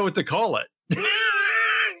doesn't even know what to call it.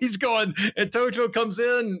 He's going, and Tojo comes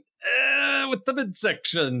in with the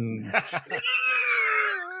midsection.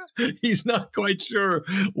 He's not quite sure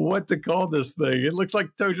what to call this thing. It looks like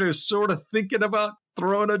Tojo's sort of thinking about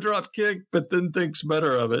throwing a drop kick, but then thinks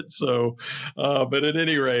better of it. So, but at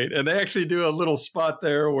any rate, and they actually do a little spot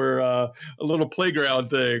there where a little playground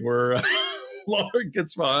thing where Lawler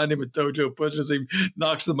gets behind him and Tojo pushes him,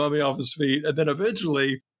 knocks the Mummy off his feet. And then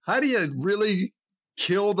eventually, how do you really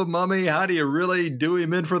kill the Mummy? How do you really do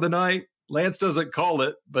him in for the night? Lance doesn't call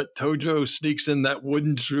it, but Tojo sneaks in that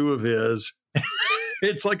wooden shoe of his.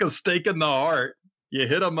 It's like a stake in the heart. You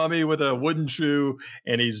hit a Mummy with a wooden shoe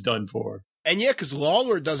and he's done for. And yeah, because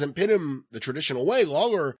Lawler doesn't pin him the traditional way.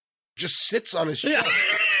 Lawler just sits on his chest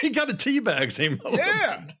he got a teabags him.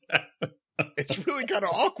 Yeah. It's really kind of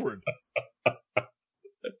awkward.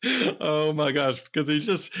 Oh my gosh, because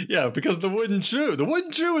because the wooden shoe. The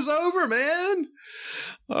wooden shoe is over, man.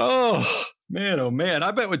 Oh man.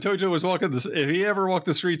 I bet when Tojo was walking if he ever walked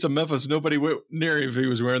the streets of Memphis, nobody went near him if he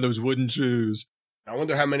was wearing those wooden shoes. I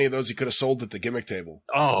wonder how many of those he could have sold at the gimmick table.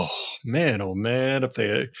 Oh man, if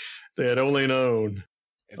they had only known.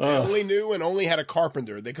 If they only knew and only had a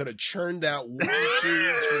carpenter, they could have churned out wooden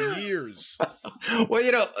shoes for years.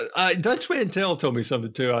 Well, Dutch Mantel told me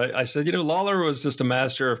something too. I said, Lawler was just a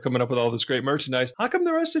master of coming up with all this great merchandise. How come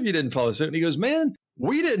the rest of you didn't follow suit? And he goes, man,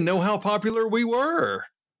 we didn't know how popular we were.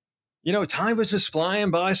 Time was just flying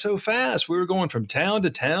by so fast. We were going from town to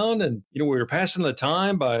town and, we were passing the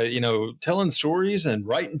time by, telling stories and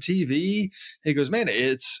writing TV. He goes, man,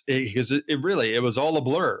 it was all a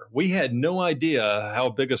blur. We had no idea how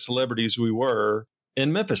big of celebrities we were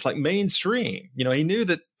in Memphis, like mainstream. He knew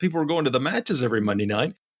that people were going to the matches every Monday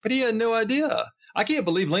night, but he had no idea. I can't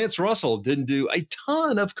believe Lance Russell didn't do a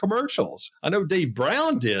ton of commercials. I know Dave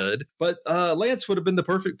Brown did, but Lance would have been the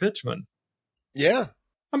perfect pitchman. Yeah.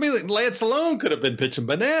 I mean, Lance alone could have been pitching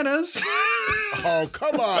bananas. Oh,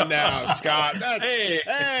 come on now, Scott.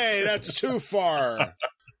 Hey, that's too far.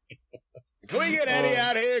 Can we get Eddie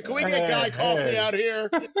out here? Can we get Guy Coffey out here?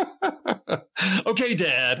 Okay,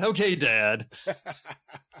 Dad.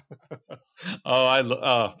 I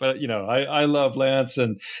love Lance,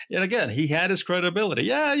 and again, he had his credibility.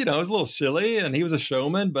 Yeah, it was a little silly, and he was a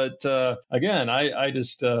showman, but again, I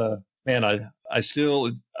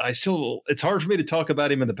still, it's hard for me to talk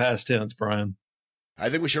about him in the past tense, Brian. I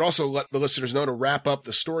think we should also let the listeners know, to wrap up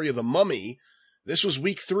the story of the Mummy, this was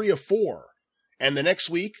week 3 of 4. And the next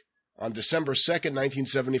week, on December 2nd,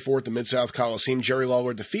 1974, at the Mid-South Coliseum, Jerry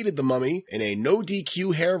Lawler defeated the Mummy in a no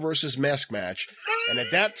DQ hair versus mask match. And at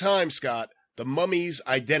that time, Scott, the Mummy's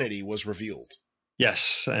identity was revealed.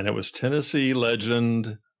 Yes, and it was Tennessee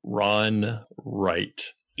legend Ron Wright.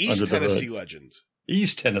 East Tennessee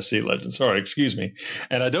legend. Sorry, excuse me.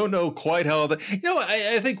 And I don't know quite how that.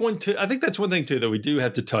 I think that's one thing too that we do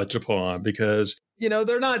have to touch upon, because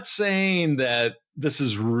they're not saying that this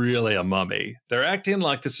is really a mummy. They're acting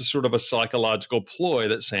like this is sort of a psychological ploy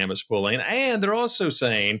that Sam is pulling, and they're also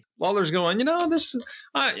saying Lawler's going,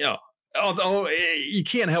 although you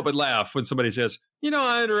can't help but laugh when somebody says,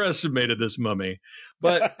 I underestimated this mummy.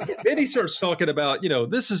 But then he starts talking about,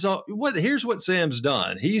 this is here's what Sam's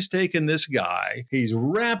done. He's taken this guy, he's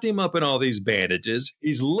wrapped him up in all these bandages,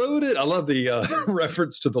 he's loaded. I love the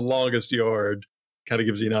reference to The Longest Yard. Kind of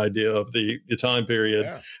gives you an idea of the time period.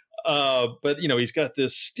 Yeah. But, he's got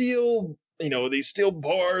this steel, these steel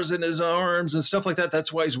bars in his arms and stuff like that.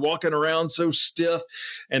 That's why he's walking around so stiff.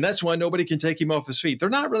 And that's why nobody can take him off his feet. They're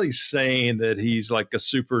not really saying that he's like a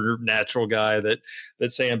supernatural guy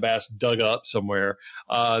that Sam Bass dug up somewhere.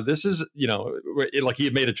 This is, like he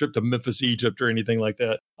had made a trip to Memphis, Egypt or anything like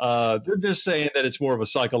that. They're just saying that it's more of a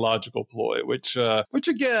psychological ploy, which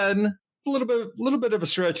again, a little bit of a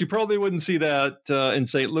stretch. You probably wouldn't see that in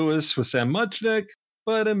St. Louis with Sam Muchnick,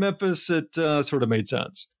 but in Memphis, it sort of made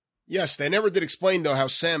sense. Yes, they never did explain, though, how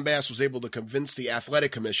Sam Bass was able to convince the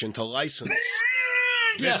Athletic Commission to license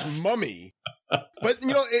this mummy. But,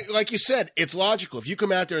 like you said, it's logical. If you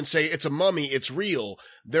come out there and say it's a mummy, it's real,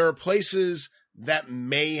 there are places that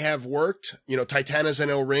may have worked. Titanes en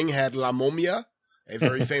el Ring had La Momia, a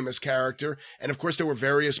very famous character. And, of course, there were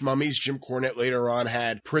various mummies. Jim Cornette later on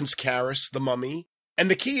had Prince Karras, the mummy. And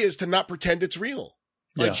the key is to not pretend it's real.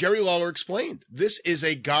 Like Jerry Lawler explained, this is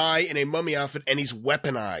a guy in a mummy outfit, and he's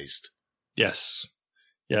weaponized. Yes.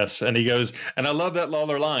 And he goes, and I love that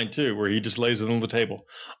Lawler line, too, where he just lays it on the table.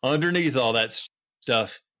 Underneath all that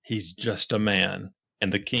stuff, he's just a man,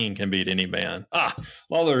 and the king can beat any man.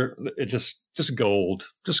 Lawler, it just gold.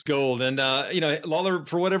 And, Lawler,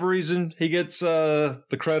 for whatever reason, he gets the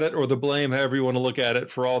credit or the blame, however you want to look at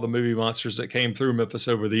it, for all the movie monsters that came through Memphis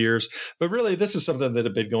over the years. But really, this is something that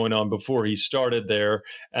had been going on before he started there.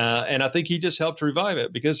 And I think he just helped revive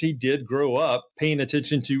it because he did grow up paying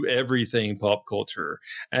attention to everything pop culture.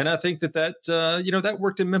 And I think that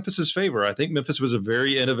worked in Memphis's favor. I think Memphis was a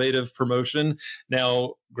very innovative promotion.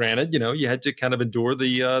 Now, granted, you had to kind of endure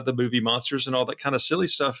the movie monsters and all that kind of silly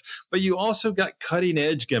stuff, but you also got cutting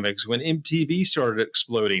edge gimmicks. When MTV started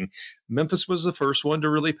exploding, Memphis was the first one to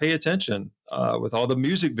really pay attention with all the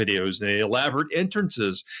music videos and the elaborate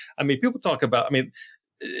entrances. I mean, people talk about,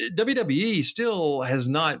 WWE still has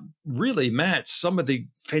not really matched some of the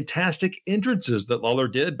fantastic entrances that Lawler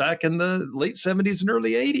did back in the late 70s and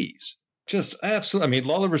early 80s. Just absolutely.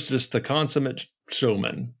 Lawler was just the consummate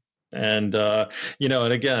showman. And,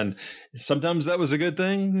 and again, sometimes that was a good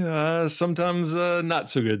thing, sometimes not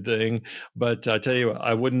so good thing. But I tell you what,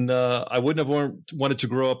 I wouldn't have wanted to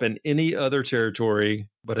grow up in any other territory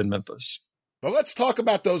but in Memphis. Well, let's talk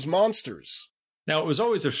about those monsters. Now, it was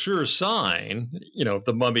always a sure sign, if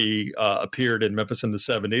the Mummy appeared in Memphis in the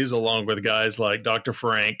 70s, along with guys like Dr.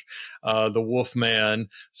 Frank, the Wolfman,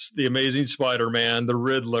 the Amazing Spider-Man, the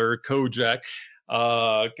Riddler, Kojak.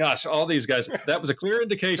 All these guys. That was a clear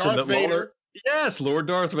indication Darth that Vader. Lawler, yes, Lord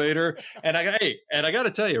Darth Vader. And I got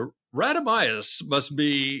to tell you, Radamius must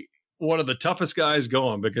be one of the toughest guys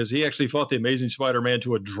going, because he actually fought the Amazing Spider-Man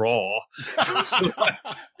to a draw. So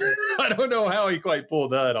I don't know how he quite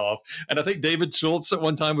pulled that off. And I think David Schultz at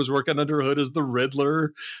one time was working under Hood as the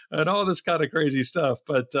Riddler and all this kind of crazy stuff.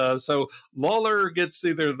 But so Lawler gets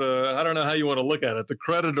either I don't know how you want to look at it, the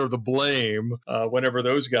credit or the blame whenever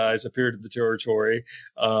those guys appeared in the territory.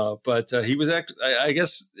 But he was I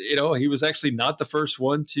guess, he was actually not the first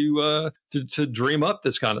one to dream up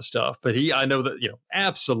this kind of stuff. But I know that,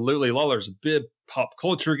 absolutely Lawler's a big pop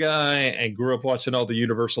culture guy and grew up watching all the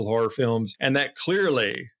Universal horror films. And that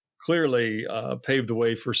clearly paved the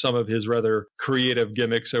way for some of his rather creative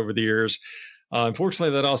gimmicks over the years.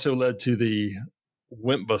 Unfortunately, that also led to the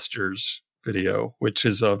Wimpbusters video, which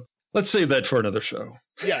is let's save that for another show.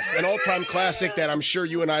 Yes, an all-time classic that I'm sure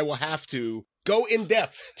you and I will have to go in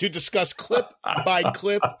depth to discuss clip by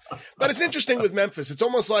clip. But it's interesting with Memphis. It's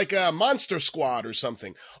almost like a Monster Squad or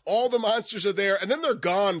something. All the monsters are there, and then they're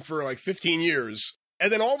gone for like 15 years.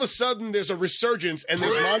 And then all of a sudden, there's a resurgence, and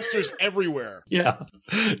there's monsters everywhere. Yeah.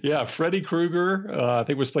 Freddy Krueger, I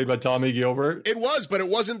think, was played by Tommy Gilbert. It was, but it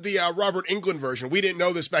wasn't the Robert Englund version. We didn't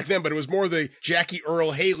know this back then, but it was more the Jackie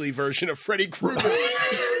Earl Haley version of Freddy Krueger.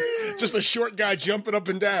 Just a short guy jumping up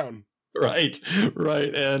and down. Right.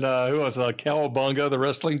 And who was Cowabunga, the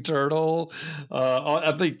wrestling turtle?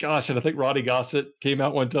 I think Roddy Gossett came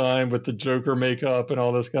out one time with the Joker makeup and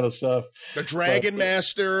all this kind of stuff. The Dragon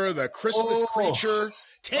Master, the Christmas Creature,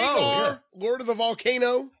 Tagar, Lord of the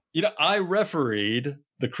Volcano. I refereed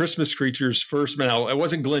the Christmas Creature's first match. Now, it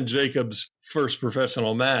wasn't Glenn Jacobs' first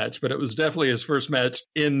professional match, but it was definitely his first match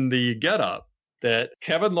in the getup that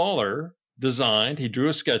Kevin Lawler designed. He drew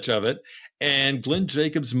a sketch of it, and Glenn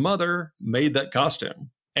Jacobs' mother made that costume.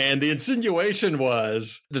 And the insinuation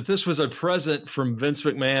was that this was a present from Vince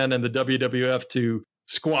McMahon and the WWF to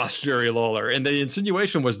squash Jerry Lawler. And the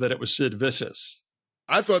insinuation was that it was Sid Vicious.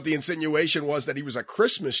 I thought the insinuation was that he was a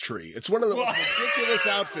Christmas tree. It's one of the most ridiculous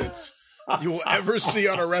outfits you will ever see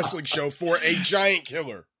on a wrestling show for a giant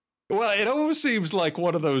killer. Well, it almost seems like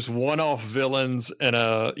one of those one-off villains in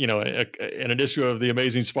an issue of The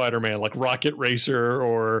Amazing Spider-Man, like Rocket Racer,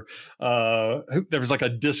 or there was like a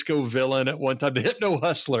disco villain at one time, the Hypno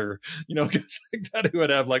Hustler, guys like that, who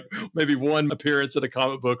would have like maybe one appearance in a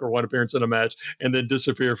comic book or one appearance in a match and then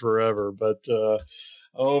disappear forever. But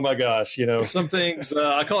oh my gosh, some things,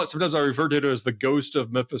 sometimes I refer to it as the ghost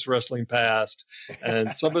of Memphis wrestling past. And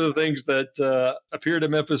some of the things that appeared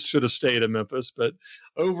in Memphis should have stayed in Memphis. But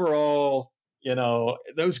overall,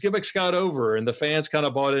 those gimmicks got over and the fans kind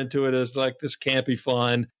of bought into it as like this campy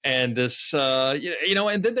fun. And this,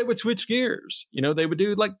 and then they would switch gears. They would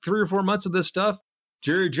do like 3 or 4 months of this stuff.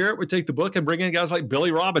 Jerry Jarrett would take the book and bring in guys like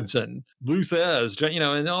Billy Robinson, Lou Thez,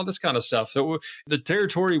 and all this kind of stuff. So the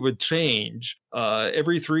territory would change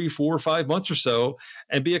every 3, 4, 5 months or so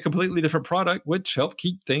and be a completely different product, which helped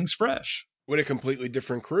keep things fresh. With a completely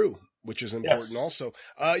different crew, which is important also.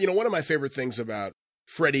 One of my favorite things about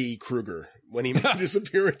Freddy Krueger, when he made his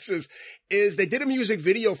appearances, is they did a music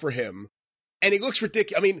video for him. And he looks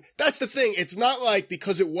ridiculous. I mean, that's the thing. It's not like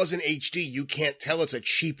because it wasn't HD, you can't tell it's a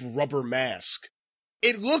cheap rubber mask.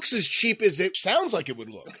 It looks as cheap as it sounds like it would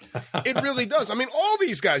look. It really does. I mean, all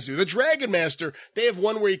these guys do. The Dragon Master, they have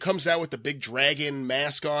one where he comes out with the big dragon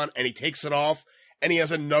mask on and he takes it off and he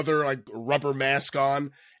has another like rubber mask on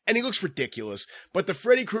and he looks ridiculous. But the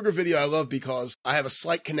Freddy Krueger video I love because I have a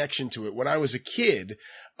slight connection to it. When I was a kid,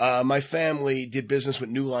 my family did business with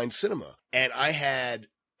New Line Cinema and I had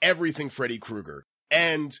everything Freddy Krueger.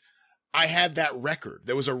 And I had that record.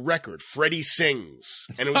 There was a record, Freddy Sings,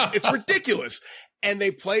 and it's ridiculous. And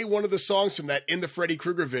they play one of the songs from that in the Freddy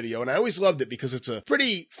Krueger video. And I always loved it because it's a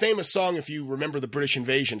pretty famous song if you remember the British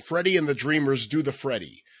Invasion. Freddy and the Dreamers do the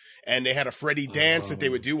Freddy. And they had a Freddy dance that they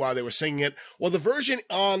would do while they were singing it. Well, the version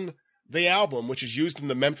on the album, which is used in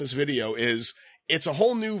the Memphis video, it's a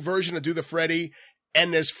whole new version of Do the Freddy.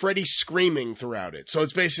 And there's Freddy screaming throughout it. So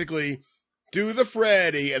it's basically Do the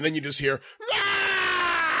Freddy. And then you just hear,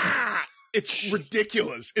 ah! It's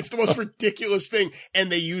ridiculous. It's the most ridiculous thing.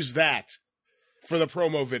 And they use that for the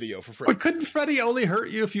promo video for But couldn't Freddie only hurt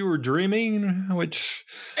you if you were dreaming? Which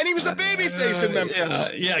and he was a babyface in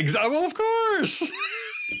Memphis. Yeah, exactly. Well, of course.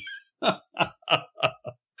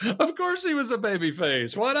 Of course he was a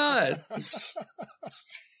babyface. Why not?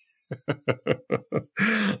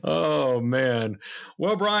 Oh man.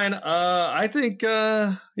 Well, Brian, I think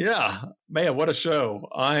yeah, man, what a show.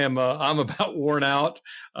 I'm about worn out.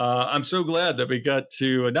 I'm so glad that we got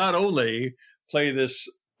to not only play this.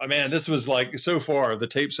 Man, this was like so far the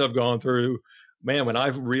tapes I've gone through. Man, when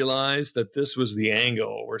I've realized that this was the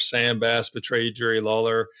angle where Sam Bass betrayed Jerry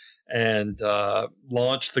Lawler and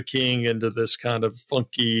launched the King into this kind of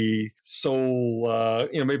funky soul,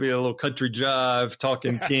 maybe a little country jive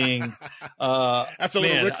talking King. That's a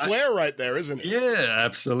little Ric Flair right there, isn't it? Yeah,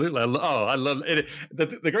 absolutely. I love it.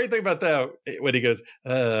 The great thing about that, when he goes,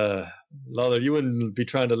 Lawler, you wouldn't be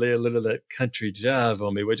trying to lay a little of that country jive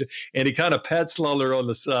on me, would you? And he kind of pats Lawler on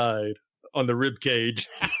the side, on the rib cage.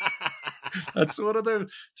 That's one of those,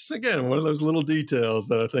 just again, one of those little details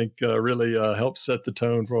that I think really helps set the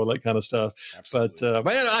tone for all that kind of stuff. Absolutely. But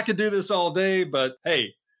man, I could do this all day, but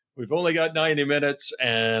hey, we've only got 90 minutes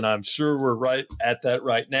and I'm sure we're right at that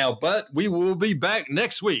right now, but we will be back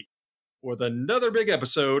next week with another big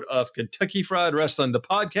episode of Kentucky Fried Wrestling, the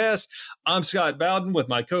podcast. I'm Scott Bowden with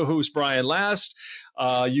my co-host Brian Last.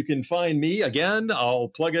 You can find me again. I'll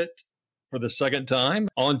plug it for the second time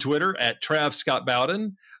on Twitter at Trav Scott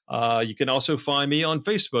Bowden. You can also find me on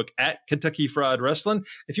Facebook at Kentucky Fried Wrestling.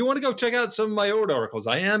 If you want to go check out some of my old articles,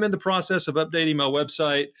 I am in the process of updating my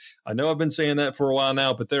website. I know I've been saying that for a while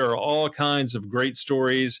now, but there are all kinds of great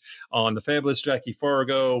stories on the fabulous Jackie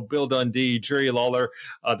Fargo, Bill Dundee, Jerry Lawler.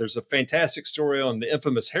 There's a fantastic story on the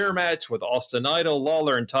infamous hair match with Austin Idol,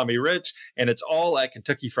 Lawler, and Tommy Rich, and it's all at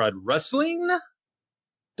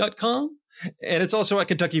KentuckyFriedWrestling.com. And it's also at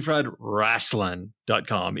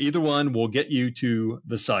KentuckyFriedWrestling.com. Either one will get you to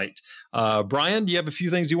the site. Brian, do you have a few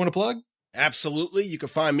things you want to plug? Absolutely. You can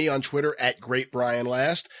find me on Twitter at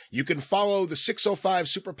GreatBrianLast. You can follow the 605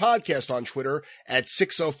 Super Podcast on Twitter at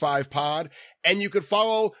 605pod. And you can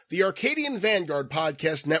follow the Arcadian Vanguard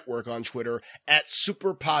Podcast Network on Twitter at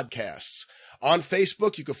Super Podcasts. On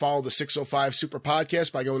Facebook, you can follow the 605 Super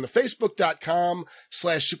Podcast by going to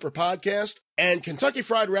facebook.com/Super Podcast. And Kentucky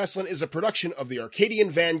Fried Wrestling is a production of the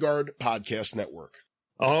Arcadian Vanguard Podcast Network.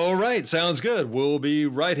 All right. Sounds good. We'll be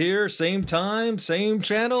right here, same time, same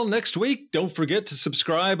channel next week. Don't forget to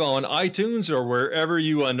subscribe on iTunes or wherever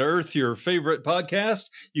you unearth your favorite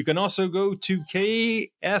podcast. You can also go to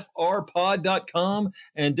kfrpod.com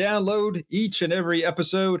and download each and every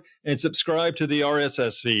episode and subscribe to the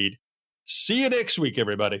RSS feed. See you next week,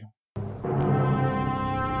 everybody.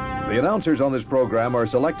 The announcers on this program are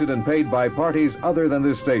selected and paid by parties other than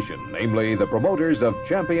this station, namely the promoters of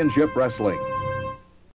Championship Wrestling.